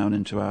comes down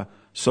into our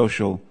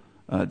social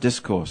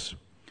discourse.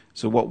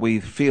 So what we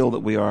feel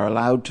that we are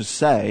allowed to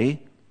say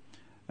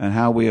and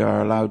how we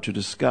are allowed to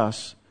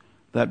discuss,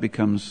 that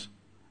becomes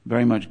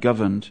very much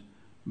governed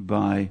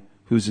by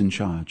who's in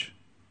charge,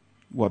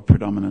 what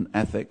predominant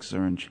ethics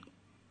are in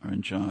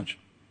charge.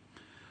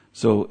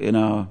 So in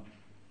our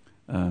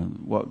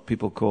what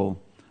people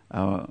call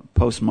our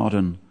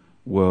postmodern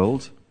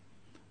world,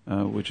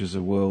 which is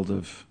a world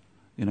of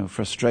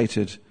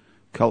frustrated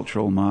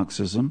cultural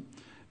Marxism,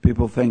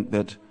 people think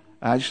that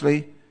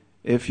actually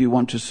if you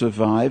want to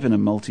survive in a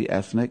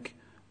multi-ethnic,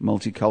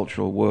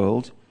 multicultural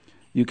world,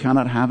 you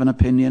cannot have an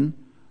opinion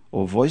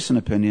or voice an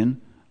opinion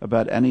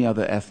about any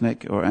other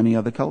ethnic or any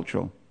other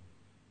cultural.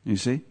 You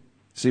see?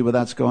 See where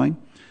that's going?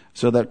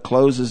 So that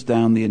closes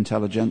down the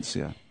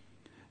intelligentsia.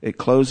 It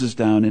closes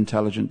down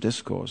intelligent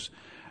discourse.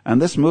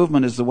 And this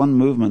movement is the one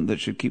movement that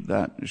should keep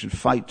that, should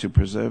fight to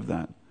preserve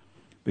that.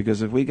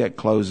 Because if we get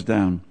closed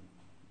down,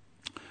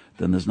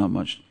 then there's not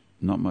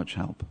much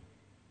help.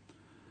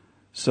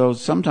 So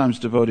sometimes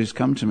devotees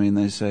come to me and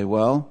they say,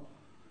 well,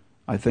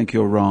 I think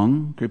you're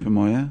wrong,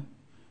 Kripamoya.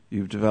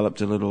 You've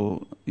developed a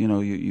little,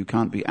 you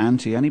can't be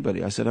anti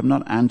anybody. I said, I'm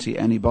not anti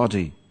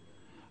anybody.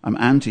 I'm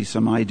anti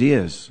some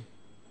ideas.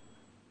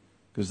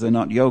 Because they're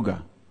not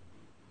yoga.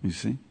 You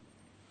see?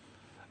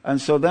 And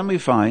so then we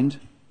find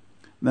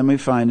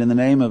in the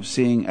name of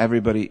seeing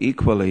everybody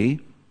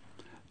equally,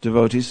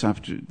 devotees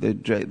have to,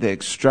 they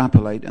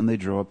extrapolate and they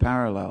draw a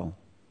parallel.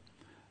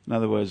 In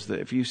other words, that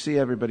if you see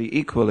everybody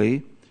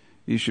equally,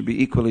 you should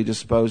be equally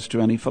disposed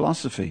to any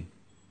philosophy.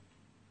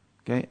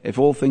 Okay? If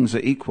all things are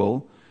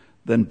equal,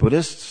 then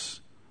Buddhists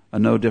are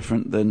no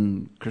different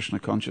than Krishna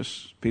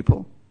conscious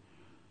people.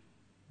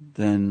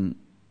 Then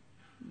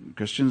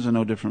Christians are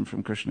no different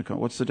from Krishna.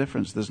 What's the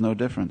difference? There's no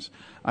difference.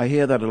 I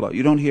hear that a lot.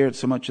 You don't hear it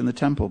so much in the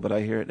temple, but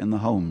I hear it in the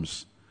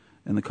homes,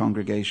 in the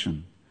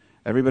congregation.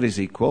 Everybody's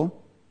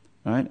equal,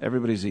 right?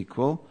 Everybody's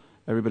equal.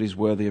 Everybody's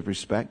worthy of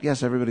respect.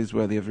 Yes, everybody's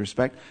worthy of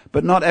respect,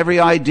 but not every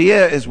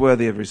idea is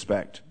worthy of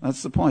respect.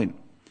 That's the point.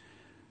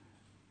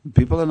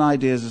 People and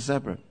ideas are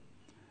separate.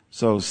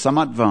 So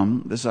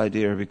samatvam, this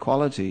idea of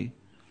equality,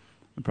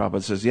 the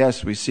Prabhupada says,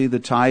 yes, we see the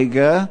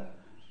tiger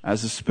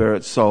as a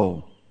spirit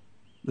soul.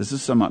 This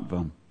is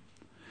samatvam.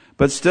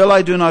 But still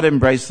I do not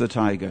embrace the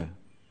tiger.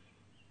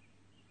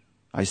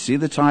 I see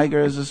the tiger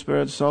as a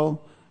spirit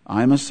soul.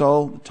 I'm a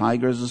soul. The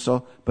tiger is a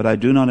soul. But I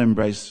do not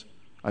embrace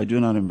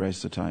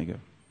the tiger.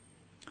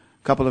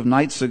 A couple of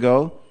nights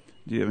ago,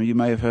 you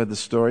may have heard the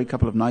story, a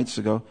couple of nights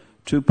ago,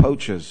 two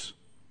poachers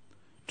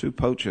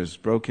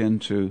broke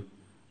into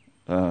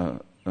a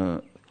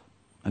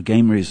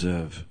game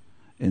reserve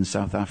in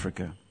South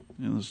Africa.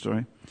 You know the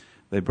story?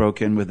 They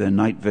broke in with their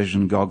night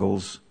vision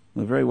goggles.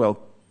 They're very well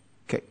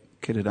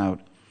kitted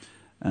out.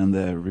 And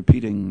their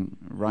repeating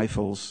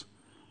rifles.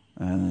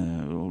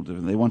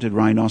 They wanted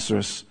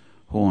rhinoceros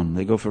horn.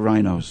 They go for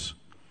rhinos.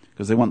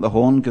 Because they want the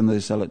horn, and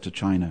they sell it to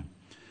China.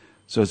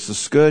 So it's the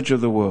scourge of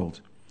the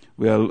world.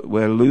 We're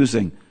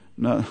losing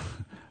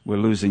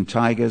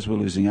tigers, we're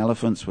losing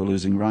elephants, we're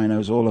losing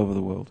rhinos all over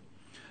the world,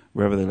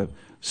 wherever they live.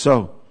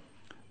 So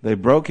they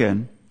broke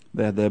in.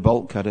 They had their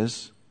bolt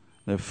cutters.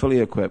 They're fully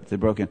equipped. They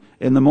broke in.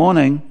 In the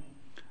morning,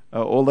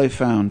 all they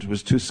found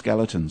was two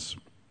skeletons.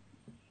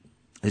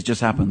 It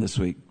just happened this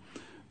week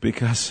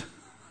because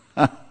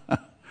so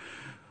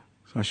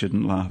I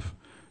shouldn't laugh,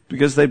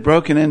 because they'd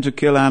broken in to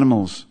kill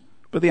animals,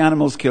 but the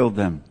animals killed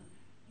them.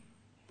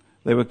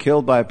 They were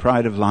killed by a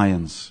pride of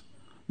lions.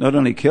 Not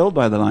only killed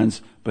by the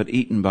lions, but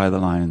eaten by the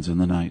lions in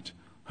the night.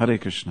 Hare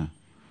Krishna.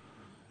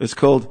 It's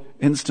called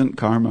instant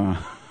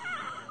karma.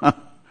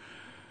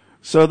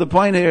 So the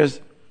point here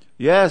is,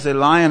 yes, a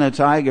lion, a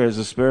tiger is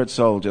a spirit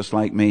soul just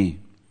like me.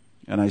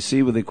 And I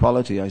see with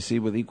equality, I see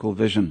with equal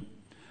vision.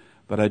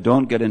 But I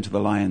don't get into the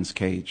lion's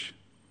cage.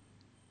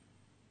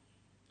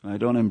 And I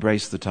don't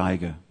embrace the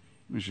tiger.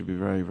 We should be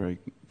very, very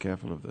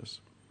careful of this.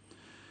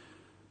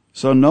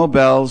 So no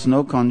bells,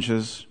 no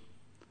conches,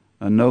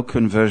 and no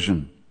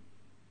conversion.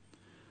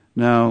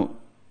 Now,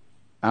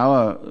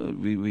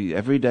 we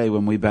every day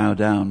when we bow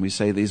down, we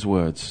say these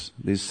words,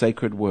 these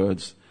sacred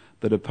words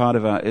that are part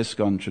of our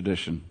ISKCON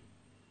tradition.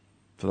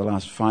 For the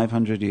last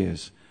 500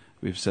 years,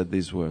 we've said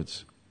these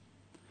words.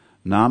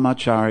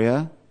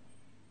 Namacharya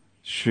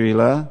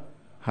Srila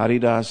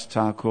Haridas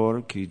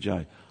Thakur Ki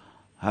Jai.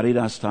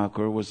 Haridas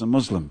Thakur was a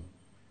Muslim.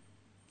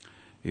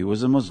 He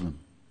was a Muslim.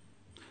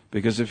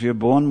 Because if you're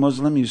born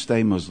Muslim, you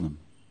stay Muslim.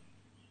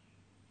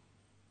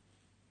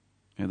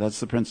 Yeah, that's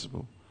the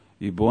principle.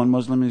 You born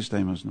Muslim, you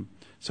stay Muslim.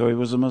 So he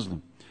was a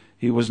Muslim.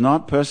 He was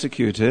not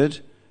persecuted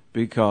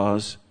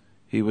because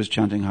he was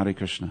chanting Hare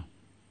Krishna.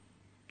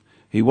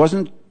 He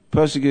wasn't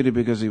persecuted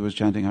because he was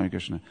chanting Hare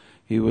Krishna.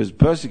 He was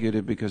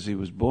persecuted because he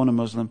was born a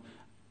Muslim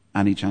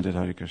and he chanted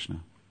Hare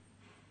Krishna.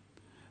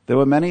 There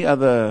were many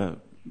other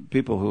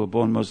people who were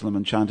born Muslim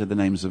and chanted the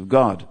names of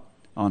God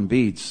on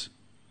beads.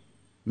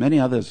 Many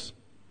others.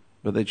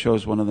 But they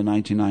chose one of the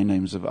 99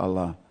 names of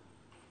Allah.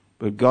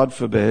 But God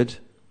forbid,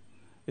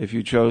 if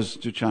you chose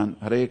to chant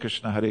Hare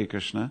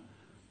Krishna,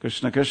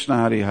 Krishna Krishna,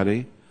 Hare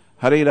Hare,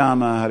 Hare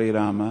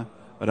Rama,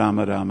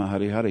 Rama Rama,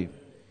 Hare Hare.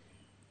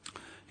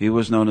 He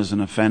was known as an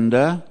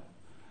offender,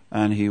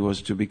 and he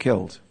was to be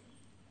killed.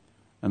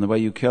 And the way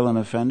you kill an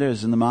offender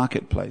is in the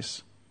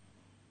marketplace.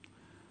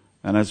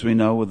 And as we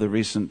know with the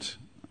recent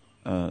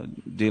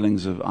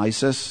dealings of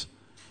ISIS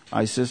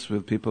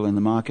with people in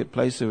the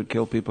marketplace, they would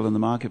kill people in the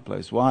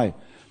marketplace. Why?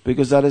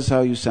 Because that is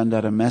how you send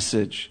out a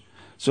message.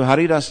 So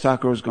Haridas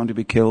Thakur was going to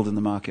be killed in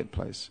the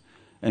marketplace,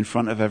 in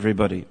front of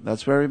everybody.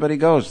 That's where everybody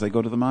goes. They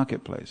go to the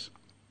marketplace.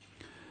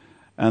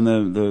 And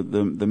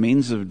the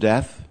means of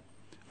death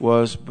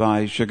was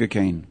by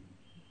sugarcane.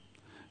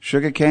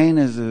 Sugarcane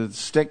is a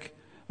stick,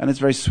 and it's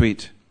very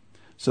sweet.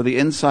 So the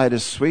inside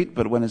is sweet,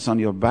 but when it's on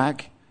your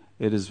back,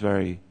 it is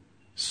very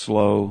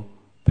slow,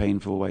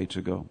 painful way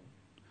to go.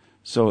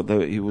 So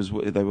they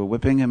were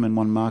whipping him in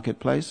one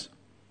marketplace.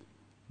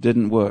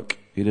 Didn't work.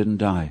 He didn't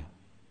die.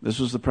 This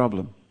was the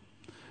problem.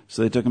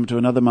 So they took him to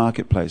another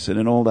marketplace, and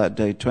in all that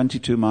day,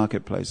 22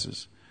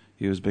 marketplaces,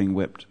 he was being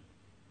whipped.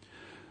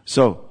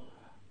 So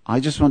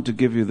I just want to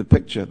give you the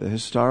picture, the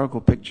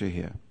historical picture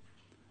here,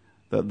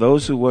 that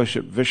those who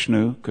worship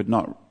Vishnu could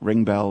not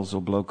ring bells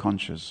or blow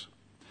conches.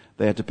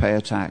 They had to pay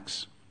a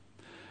tax.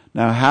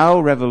 Now, how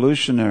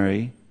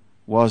revolutionary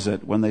was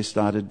it when they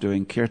started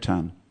doing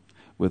kirtan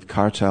with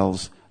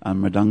kartals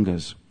and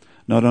mridangas,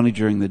 not only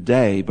during the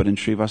day, but in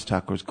Srivas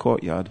Thakur's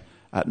courtyard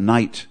at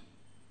night?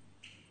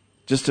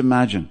 Just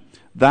imagine.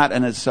 That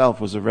in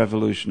itself was a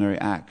revolutionary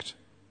act.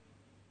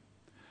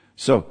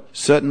 So,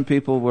 certain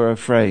people were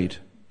afraid,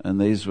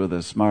 and these were the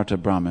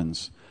Smarta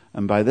Brahmins.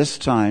 And by this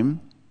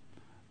time,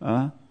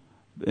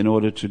 in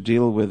order to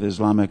deal with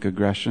Islamic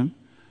aggression,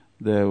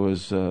 there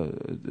was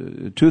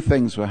two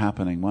things were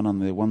happening. One on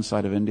the one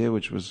side of India,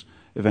 which was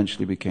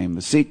eventually became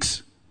the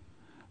Sikhs,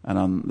 and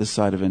on this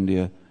side of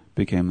India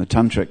became the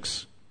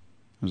Tantrics.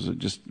 It was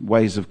just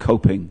ways of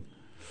coping.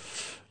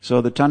 So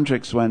the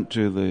Tantrics went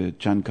to the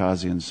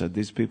Chankazi and said,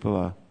 these people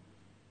are,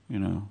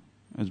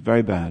 it's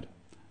very bad.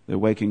 They're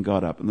waking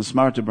God up. And the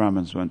Smarta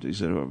Brahmins he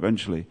said,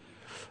 eventually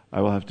I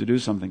will have to do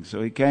something.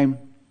 So he came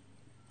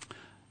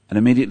and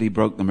immediately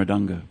broke the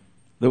mridanga.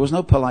 There was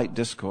no polite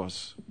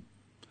discourse.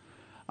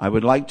 I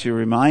would like to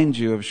remind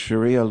you of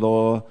Sharia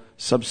law,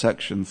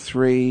 subsection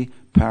 3,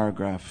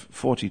 paragraph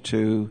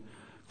 42,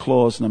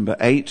 clause number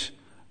 8,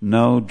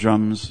 no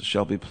drums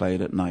shall be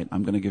played at night.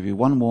 I'm going to give you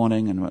one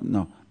warning, and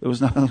no, there was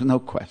no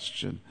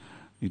question.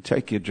 You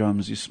take your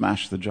drums, you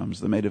smash the drums,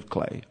 they're made of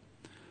clay.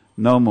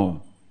 No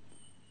more.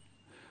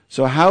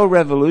 So how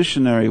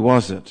revolutionary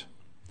was it?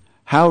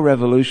 How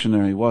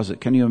revolutionary was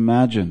it? Can you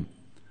imagine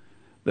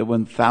that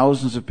when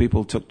thousands of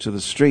people took to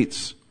the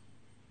streets,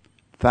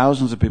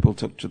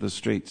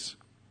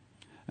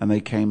 and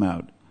they came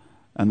out,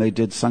 and they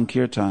did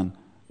Sankirtan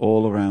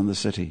all around the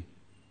city,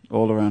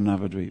 all around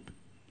Navadvip,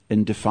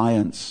 in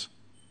defiance.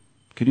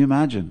 Can you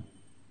imagine?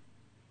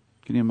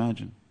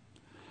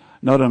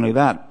 Not only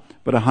that,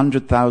 but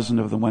 100,000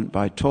 of them went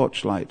by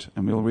torchlight,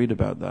 and we'll read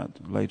about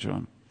that later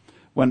on.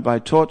 Went by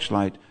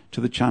torchlight to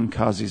the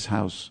Chankazi's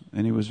house,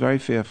 and he was very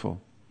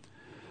fearful.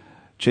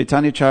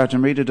 Chaitanya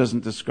Charitamrita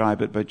doesn't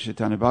describe it, but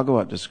Chaitanya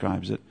Bhagavat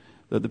describes it,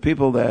 that the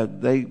people there,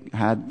 they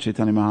had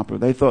Chaitanya Mahaprabhu,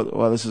 they thought,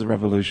 well, this is a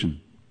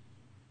revolution.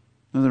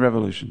 This is a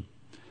revolution.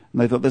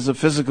 And they thought, this is a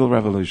physical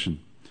revolution.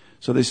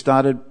 So they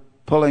started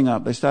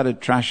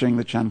trashing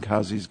the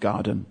Chankazi's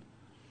garden,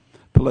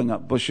 pulling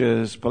up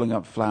bushes, pulling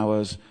up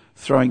flowers,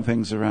 throwing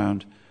things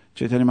around.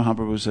 Chaitanya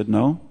Mahaprabhu said,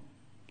 no,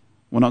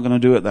 we're not going to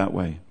do it that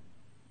way.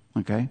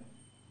 Okay?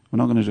 We're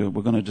not going to do it.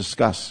 We're going to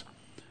discuss.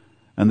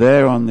 And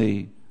there on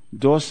the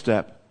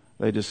doorstep,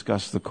 they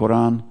discussed the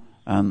Quran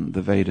and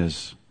the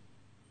Vedas.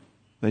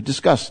 They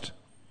discussed.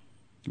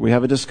 We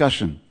have a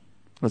discussion.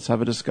 Let's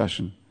have a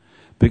discussion.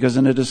 Because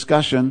in a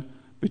discussion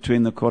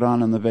between the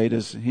Quran and the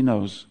Vedas, he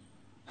knows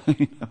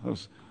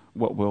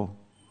what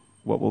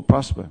will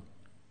prosper.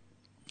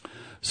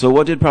 So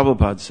what did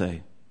Prabhupada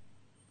say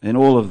in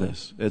all of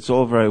this? It's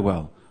all very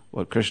well.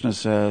 What Krishna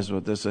says,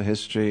 what there's a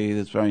history,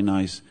 that's very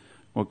nice.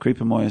 What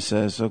Kripamoya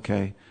says,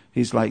 okay,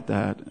 he's like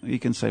that. He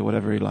can say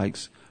whatever he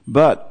likes.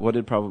 But what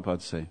did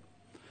Prabhupada say?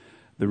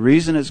 The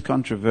reason it's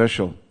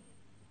controversial,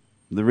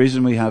 the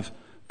reason we have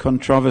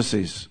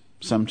controversies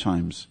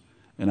sometimes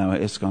in our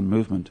ISKCON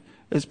movement,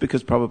 is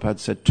because Prabhupada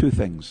said two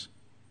things.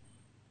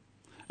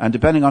 And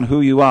depending on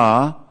who you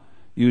are,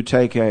 you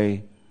take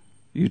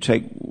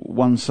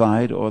one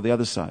side or the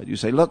other side. You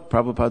say, look,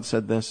 Prabhupada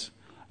said this.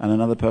 And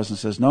another person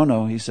says,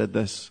 no, he said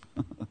this.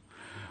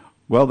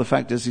 Well, the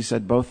fact is he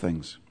said both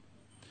things.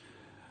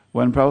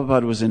 When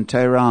Prabhupada was in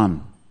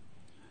Tehran,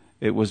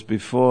 it was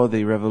before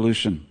the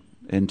revolution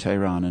in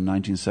Tehran in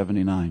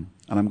 1979.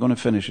 And I'm going to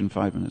finish in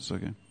 5 minutes,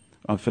 okay?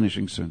 I'm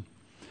finishing soon.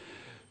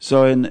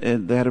 So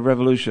they had a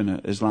revolution,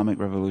 an Islamic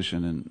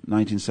revolution in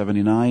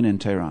 1979 in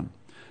Tehran.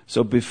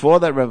 So before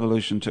that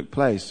revolution took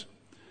place,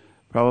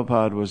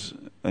 Prabhupada was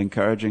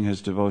encouraging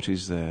his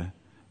devotees there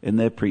in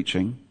their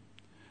preaching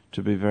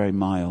to be very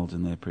mild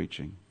in their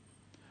preaching.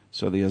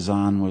 So the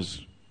azan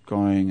was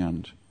going,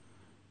 and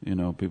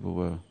people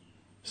were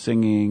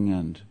singing,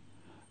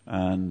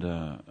 and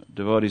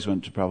devotees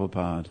went to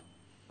Prabhupada,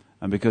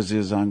 and because the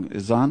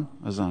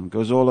azan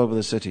goes all over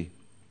the city.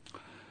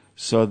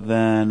 So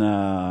then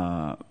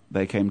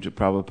they came to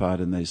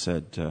Prabhupada and they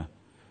said,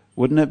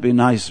 wouldn't it be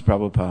nice,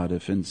 Prabhupada,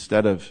 if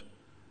instead of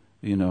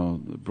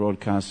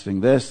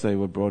broadcasting this, they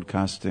were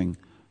broadcasting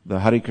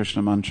the Hare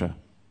Krishna mantra?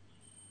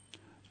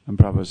 And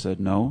Prabhupada said,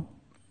 no.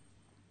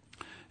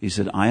 He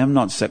said, I am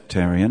not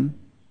sectarian.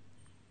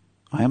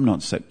 I am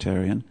not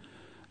sectarian.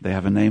 They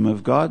have a name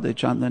of God. They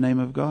chant the name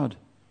of God.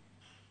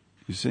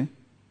 You see?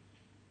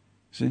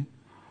 See?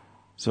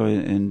 So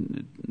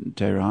in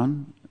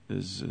Tehran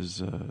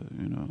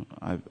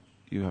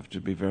you have to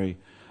be very,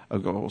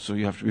 also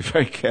you have to be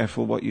very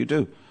careful what you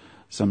do.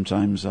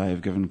 Sometimes I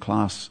have given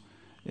class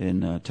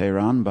in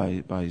Tehran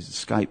by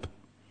Skype,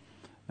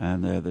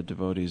 and there the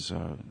devotees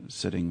are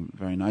sitting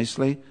very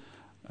nicely.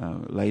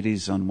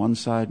 Ladies on one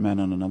side, men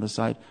on another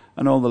side,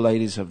 and all the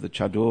ladies have the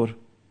chador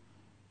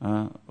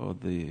or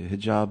the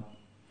hijab,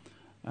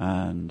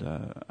 and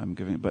I'm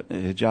giving, but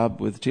hijab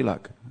with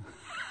tilak.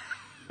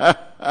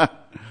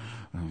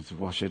 I have to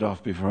wash it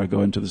off before I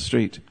go into the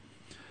street.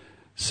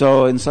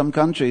 So in some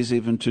countries,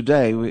 even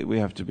today, we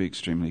have to be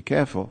extremely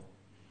careful.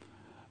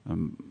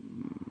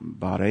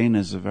 Bahrain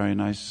is a very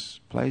nice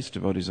place.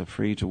 Devotees are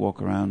free to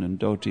walk around in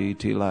dhoti,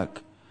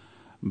 tilak.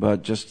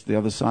 But just the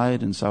other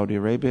side, in Saudi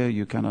Arabia,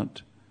 you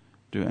cannot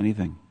do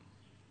anything.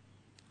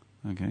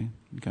 Okay?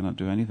 You cannot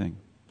do anything.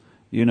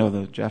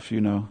 Jeff,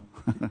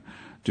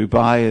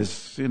 Dubai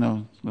is,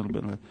 a little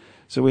bit.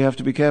 So we have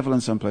to be careful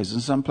in some places.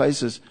 In some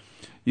places,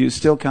 you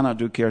still cannot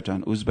do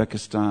kirtan.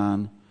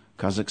 Uzbekistan,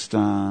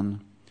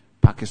 Kazakhstan,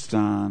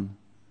 Pakistan,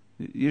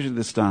 usually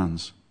the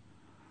stans.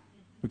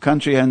 The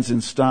country ends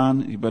in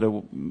stan, you better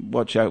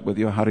watch out with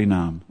your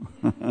Harinam.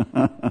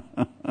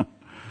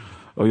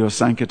 Or your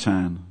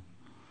Sankirtan.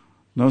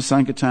 No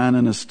Sankirtan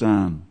in a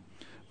stan.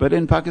 But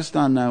in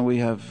Pakistan now we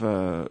have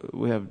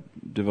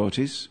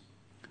devotees.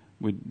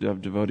 We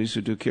have devotees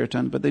who do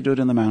kirtan, but they do it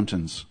in the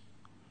mountains.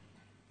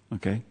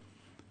 Okay?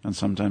 And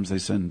sometimes they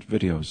send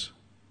videos.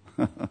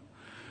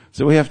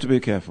 So we have to be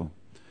careful.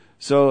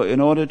 So in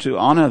order to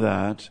honor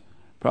that,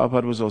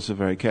 Prabhupada was also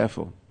very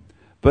careful.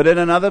 But in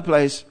another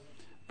place,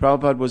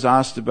 Prabhupada was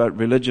asked about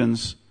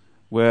religions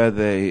where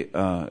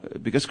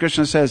because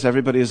Krishna says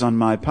everybody is on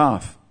my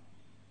path.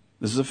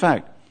 This is a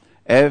fact.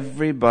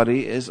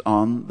 Everybody is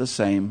on the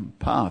same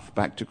path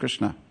back to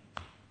Krishna.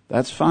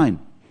 That's fine.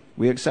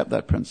 We accept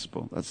that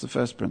principle. That's the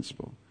first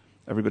principle.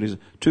 Everybody's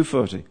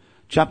 240,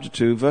 chapter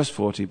 2, verse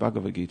 40,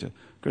 Bhagavad Gita.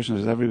 Krishna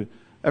says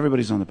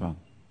everybody's on the path.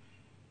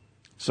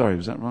 Sorry,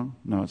 was that wrong?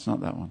 No, it's not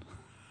that one.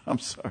 I'm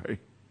sorry.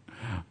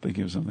 I'm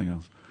thinking of something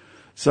else.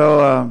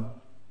 So,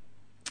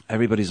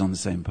 everybody's on the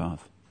same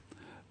path.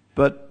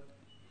 But,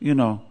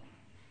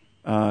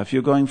 if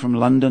you're going from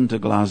London to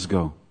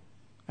Glasgow,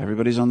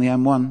 everybody's on the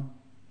M1.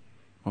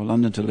 Or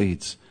London to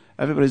Leeds.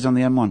 Everybody's on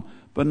the M1.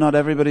 But not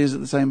everybody is at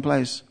the same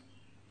place.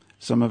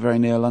 Some are very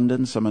near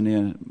London, some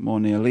are more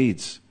near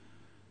Leeds.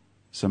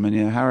 Some are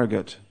near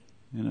Harrogate.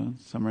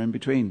 Some are in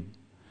between.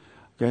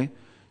 Okay?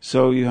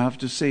 So you have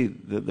to see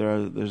that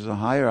there's a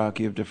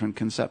hierarchy of different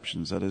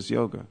conceptions. That is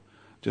yoga.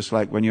 Just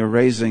like when you're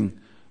raising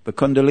the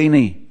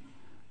Kundalini.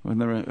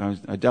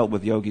 I dealt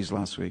with yogis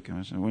last week.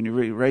 When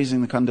you're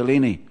raising the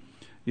Kundalini,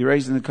 you're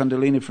raising the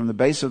Kundalini from the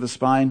base of the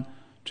spine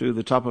to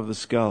the top of the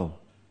skull.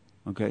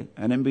 Okay?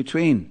 And in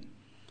between,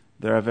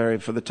 for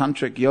the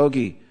tantric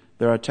yogi,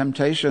 there are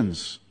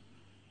temptations.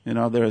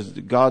 There's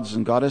gods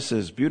and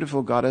goddesses,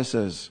 beautiful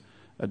goddesses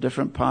at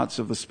different parts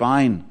of the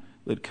spine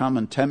that come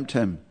and tempt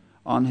him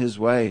on his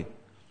way.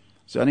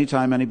 So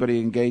anytime anybody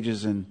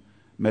engages in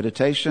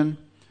meditation,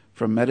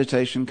 from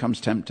meditation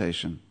comes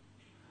temptation.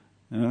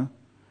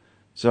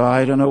 So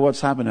I don't know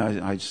what's happened.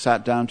 I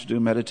sat down to do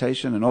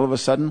meditation, and all of a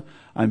sudden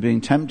I'm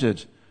being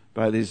tempted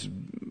by these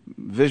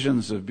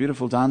visions of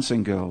beautiful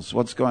dancing girls.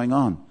 What's going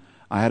on?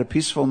 I had a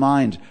peaceful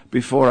mind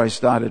before I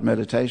started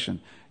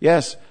meditation.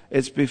 Yes,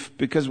 it's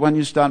because when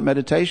you start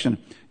meditation,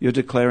 you're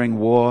declaring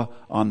war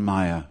on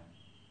Maya.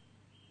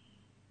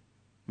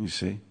 You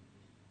see?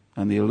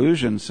 And the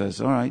illusion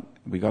says, all right,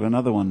 we got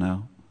another one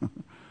now.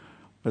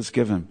 Let's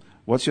give him.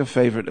 What's your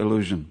favorite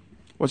illusion?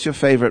 What's your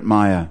favorite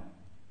Maya?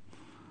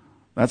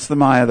 That's the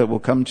Maya that will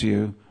come to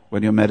you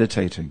when you're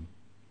meditating.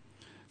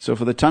 So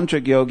for the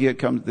tantric yogi, it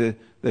comes the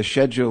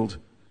scheduled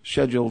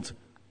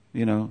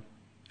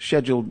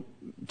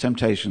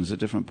temptations at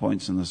different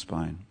points in the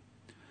spine.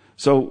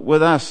 So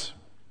with us,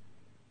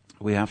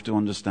 we have to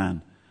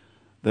understand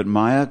that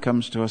Maya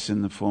comes to us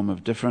in the form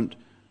of different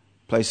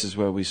places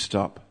where we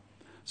stop.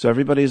 So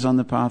everybody is on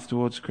the path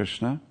towards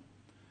Krishna.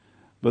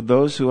 But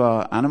those who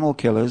are animal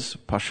killers,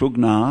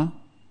 pashugna,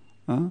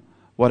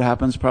 what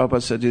happens,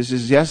 Prabhupada said,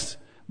 is yes,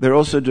 they're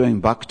also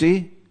doing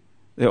bhakti.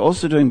 They're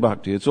also doing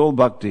bhakti. It's all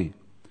bhakti.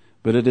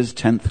 But it is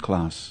 10th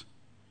class.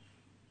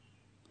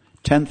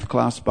 10th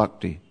class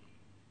bhakti.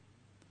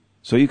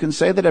 So you can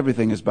say that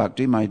everything is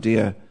bhakti, my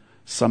dear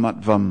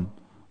Samatvam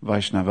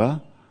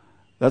Vaishnava.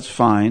 That's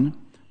fine.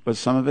 But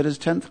some of it is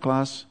 10th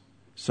class.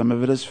 Some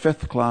of it is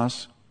 5th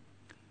class.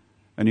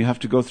 And you have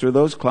to go through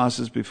those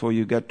classes before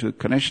you get to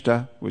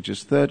Kanishta, which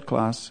is 3rd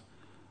class.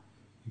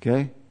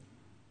 Okay?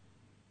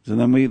 So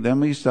then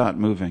we start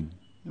moving.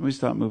 Then we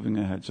start moving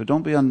ahead. So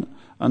don't be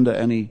under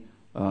any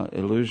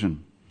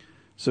illusion.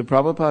 So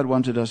Prabhupada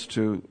wanted us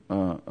to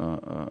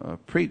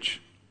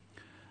preach.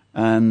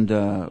 And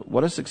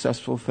what a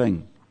successful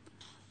thing.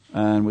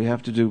 And we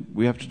have to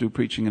do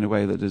preaching in a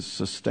way that is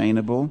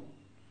sustainable.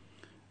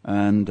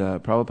 And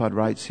Prabhupada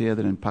writes here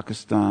that in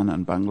Pakistan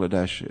and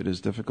Bangladesh it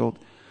is difficult.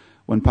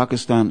 When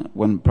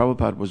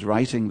Prabhupada was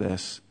writing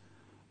this,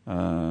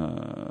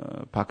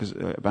 Bangladesh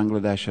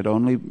had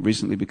only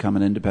recently become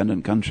an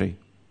independent country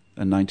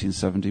in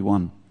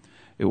 1971.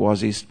 It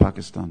was East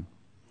Pakistan.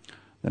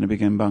 Then it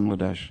became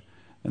Bangladesh.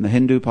 And the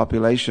Hindu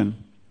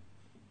population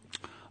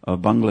of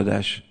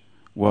Bangladesh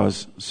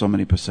was so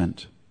many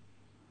percent.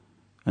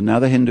 And now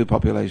the Hindu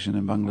population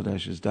in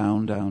Bangladesh is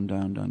down, down,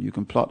 down, down. You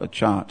can plot a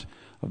chart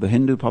of the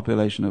Hindu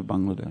population of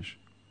Bangladesh.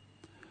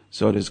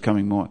 So it is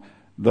coming more.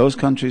 Those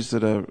countries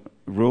that are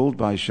ruled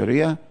by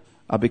Sharia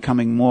are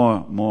becoming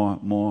more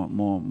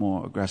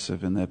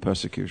aggressive in their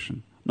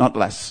persecution. Not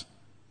less.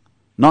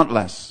 Not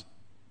less.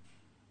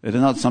 It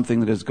is not something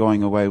that is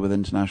going away with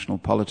international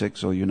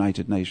politics or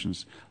United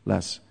Nations.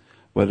 Less.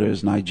 Whether it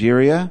is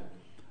Nigeria,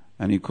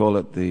 and you call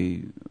it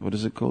the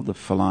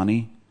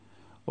Fulani,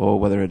 or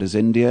whether it is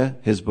India,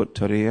 Hizb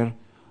ut-Tahrir,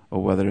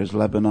 or whether it is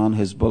Lebanon,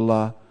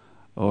 Hezbollah,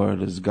 or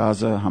it is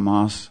Gaza,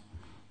 Hamas,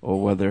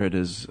 or whether it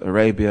is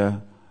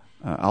Arabia,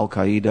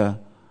 Al-Qaeda,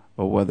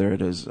 or whether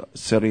it is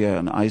Syria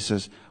and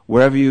ISIS,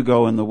 wherever you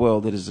go in the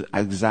world, it is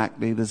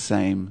exactly the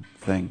same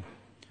thing.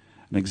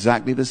 And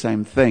exactly the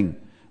same thing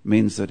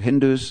means that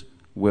Hindus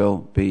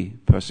will be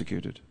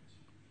persecuted.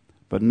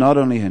 But not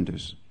only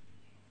Hindus.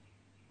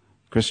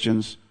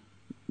 Christians,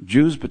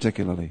 Jews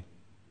particularly,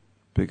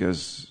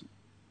 because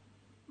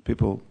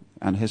people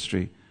and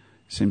history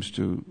seems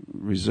to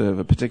reserve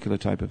a particular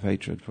type of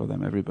hatred for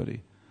them,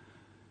 everybody.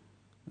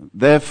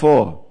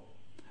 Therefore,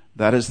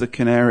 that is the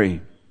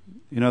canary.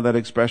 You know that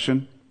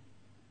expression?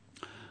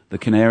 The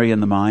canary in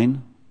the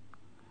mine?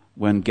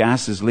 When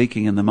gas is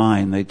leaking in the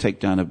mine, they take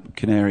down a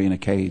canary in a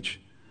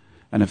cage.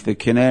 And if the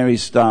canary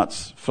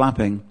starts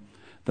flapping,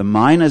 the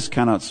miners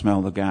cannot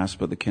smell the gas,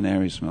 but the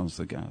canary smells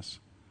the gas.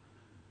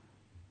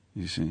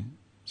 You see?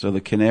 So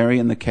the canary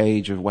in the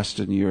cage of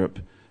Western Europe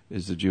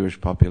is the Jewish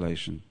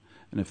population.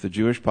 And if the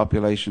Jewish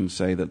population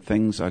say that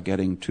things are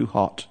getting too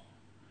hot,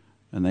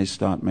 and they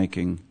start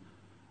making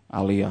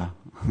aliyah,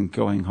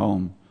 going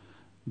home,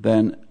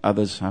 then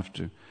others have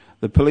to.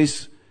 The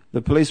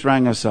police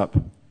rang us up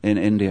in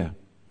India.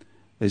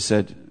 They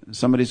said,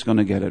 somebody's going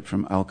to get it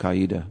from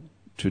Al-Qaeda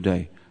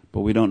today,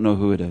 but we don't know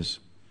who it is.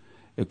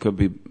 It could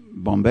be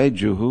Bombay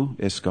Juhu,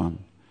 ISKCON.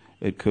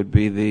 It could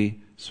be the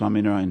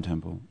Swaminarayan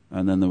temple.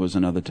 And then there was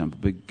another temple,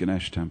 big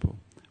Ganesh temple.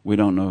 We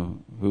don't know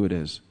who it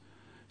is.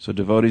 So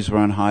devotees were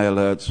on high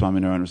alert.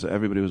 Swaminarayan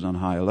everybody was on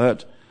high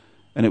alert.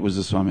 And it was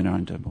the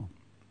Swaminarayan temple.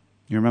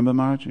 You remember,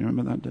 Maharaj? You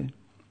remember that day?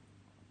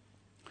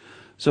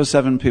 So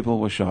 7 people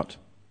were shot.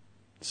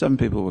 7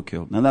 people were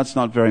killed. Now that's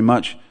not very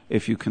much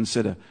if you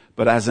consider.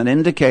 But as an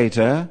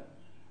indicator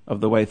of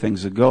the way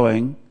things are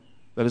going,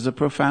 that is a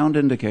profound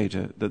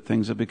indicator that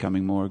things are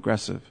becoming more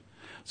aggressive.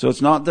 So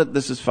it's not that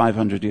this is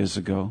 500 years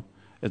ago.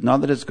 It's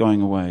not that it's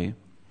going away.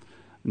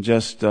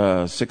 Just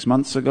 6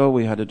 months ago,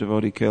 we had a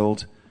devotee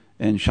killed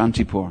in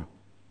Shantipur.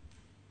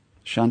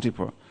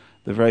 Shantipur,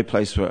 the very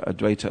place where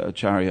Advaita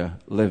Acharya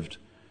lived.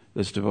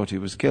 This devotee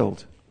was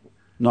killed.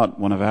 Not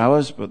one of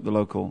ours, but the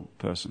local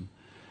person.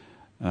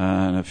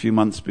 And a few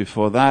months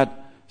before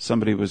that,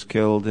 somebody was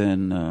killed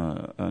in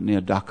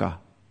near Dhaka.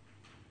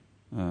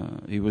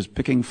 He was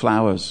picking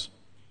flowers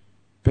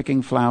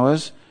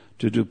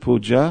to do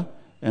puja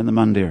in the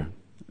mandir,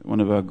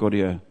 one of our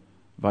Gaudiya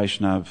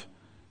Vaishnav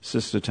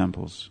sister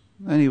temples.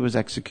 And he was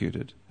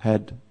executed,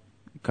 head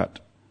cut.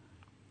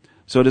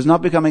 So it is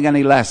not becoming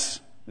any less.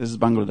 This is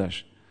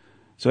Bangladesh.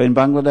 So in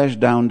Bangladesh,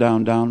 down,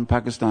 down, down.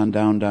 Pakistan,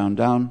 down, down,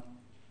 down.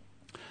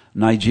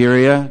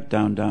 Nigeria,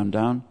 down, down,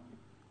 down.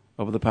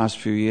 Over the past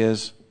few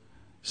years,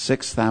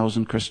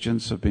 6,000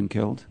 Christians have been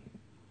killed.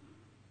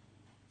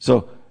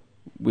 So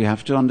we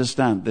have to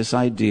understand this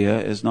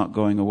idea is not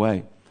going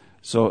away.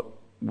 So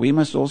we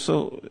must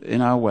also,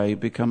 in our way,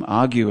 become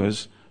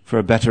arguers for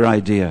a better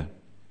idea.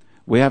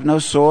 We have no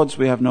swords,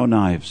 we have no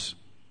knives.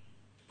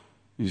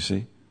 You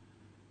see?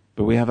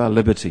 But we have our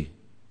liberty.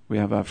 We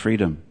have our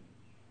freedom.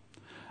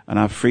 And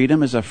our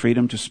freedom is our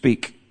freedom to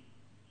speak.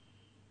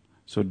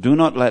 So do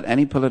not let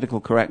any political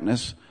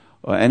correctness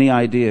or any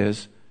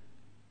ideas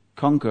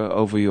conquer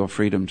over your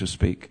freedom to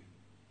speak.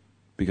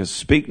 Because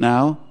speak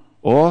now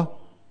or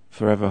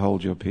forever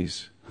hold your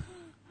peace.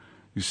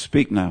 You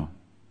speak now.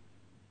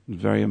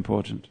 It's very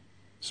important.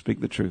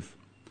 Speak the truth.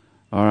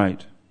 All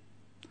right.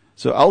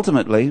 So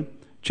ultimately,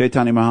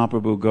 Chaitanya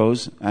Mahaprabhu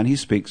goes and he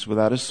speaks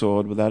without a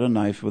sword, without a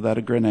knife, without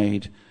a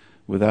grenade,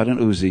 without an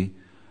Uzi.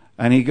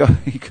 And he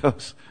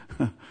goes,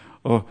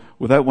 or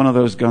without one of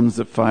those guns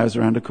that fires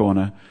around a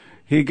corner.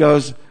 He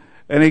goes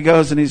and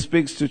he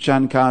speaks to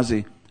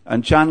Chankazi.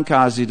 And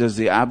Chankazi does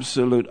the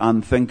absolute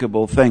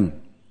unthinkable thing.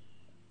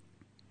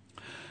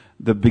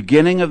 The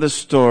beginning of the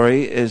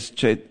story is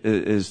that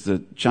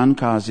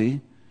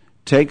Chankazi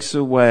takes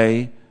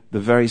away the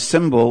very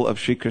symbol of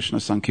Sri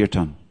Krishna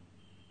Sankirtan.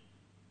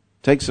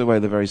 Takes away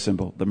the very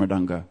symbol, the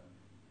mridanga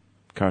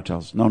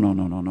cartels.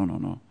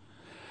 No.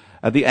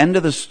 At the end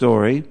of the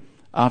story,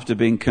 after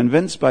being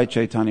convinced by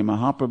Chaitanya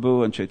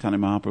Mahaprabhu and Chaitanya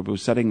Mahaprabhu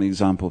setting the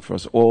example for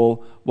us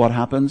all, what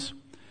happens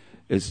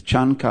is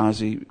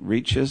Chankazi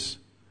reaches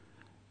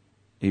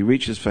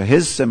for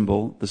his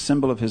symbol, the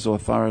symbol of his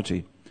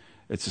authority.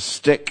 It's a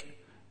stick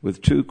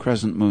with two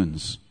crescent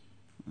moons.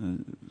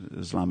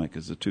 Islamic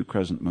is the two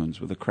crescent moons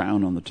with a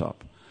crown on the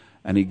top.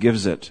 And he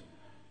gives it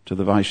to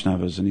the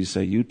Vaishnavas and he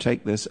says, you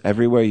take this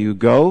everywhere you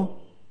go.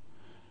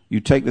 You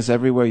take this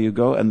everywhere you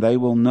go and they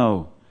will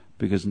know,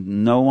 because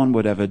no one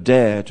would ever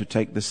dare to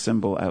take this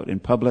symbol out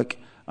in public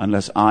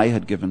unless I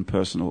had given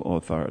personal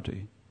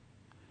authority.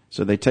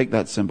 So they take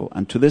that symbol.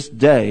 And to this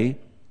day,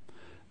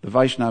 the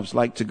Vaishnavas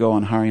like to go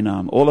on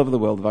Harinam. All over the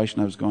world, the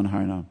Vaishnavas go on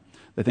Harinam.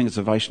 They think it's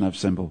a Vaishnav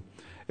symbol.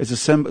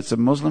 It's a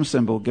Muslim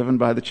symbol given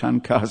by the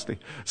Chankazi.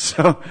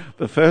 So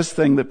the first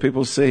thing that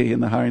people see in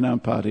the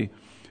Harinam party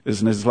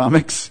is an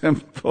Islamic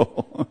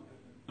symbol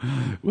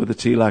with a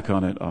tilak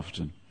on it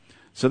often.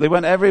 So they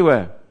went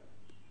everywhere.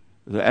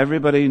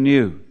 Everybody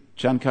knew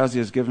Chankazi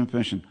has given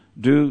permission.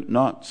 Do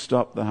not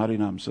stop the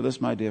Harinam. So this,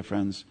 my dear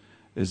friends,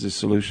 is the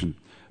solution.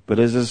 But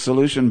is a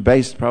solution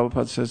based,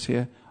 Prabhupada says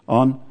here,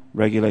 on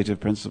regulative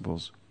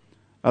principles.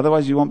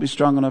 Otherwise you won't be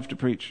strong enough to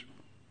preach.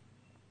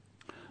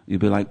 You'll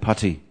be like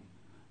putty.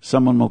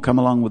 Someone will come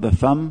along with a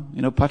thumb,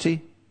 you know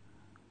putty?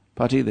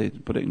 Putty, they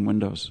put it in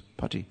windows.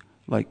 Putty,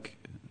 like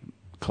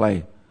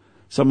clay.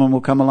 Someone will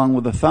come along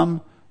with a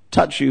thumb,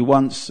 touch you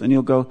once, and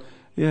you'll go,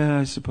 yeah,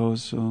 I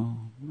suppose so.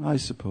 I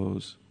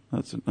suppose.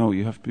 That's it. No,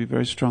 you have to be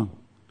very strong.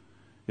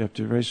 You have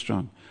to be very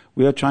strong.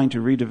 We are trying to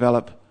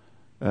redevelop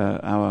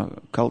our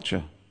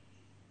culture.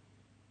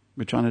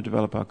 We're trying to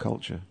develop our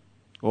culture.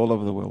 All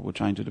over the world, we're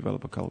trying to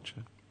develop a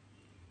culture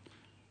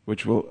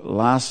which will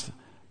last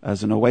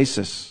as an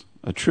oasis,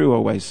 a true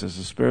oasis,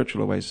 a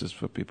spiritual oasis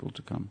for people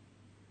to come.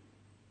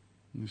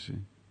 You see.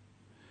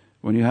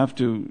 When you have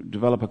to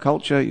develop a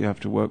culture, you have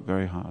to work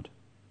very hard.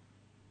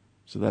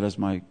 So that is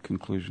my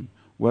conclusion.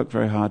 Work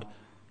very hard.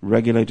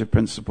 Regulative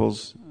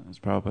principles, as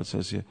Prabhupada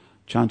says here,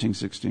 chanting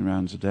 16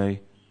 rounds a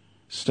day,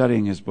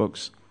 studying his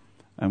books,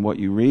 and what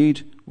you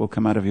read will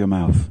come out of your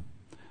mouth.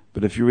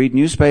 But if you read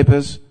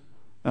newspapers,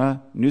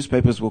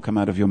 newspapers will come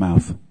out of your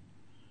mouth.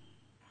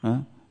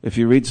 If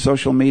you read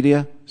social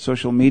media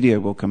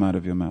will come out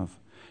of your mouth.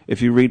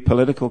 If you read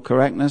political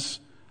correctness,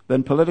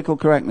 then political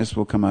correctness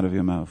will come out of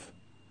your mouth.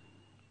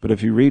 But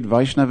if you read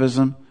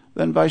Vaishnavism,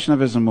 then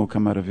Vaishnavism will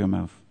come out of your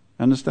mouth.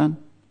 Understand?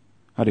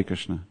 Hare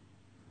Krishna.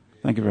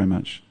 Thank you very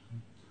much.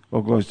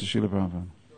 All glories to Srila Prabhupada.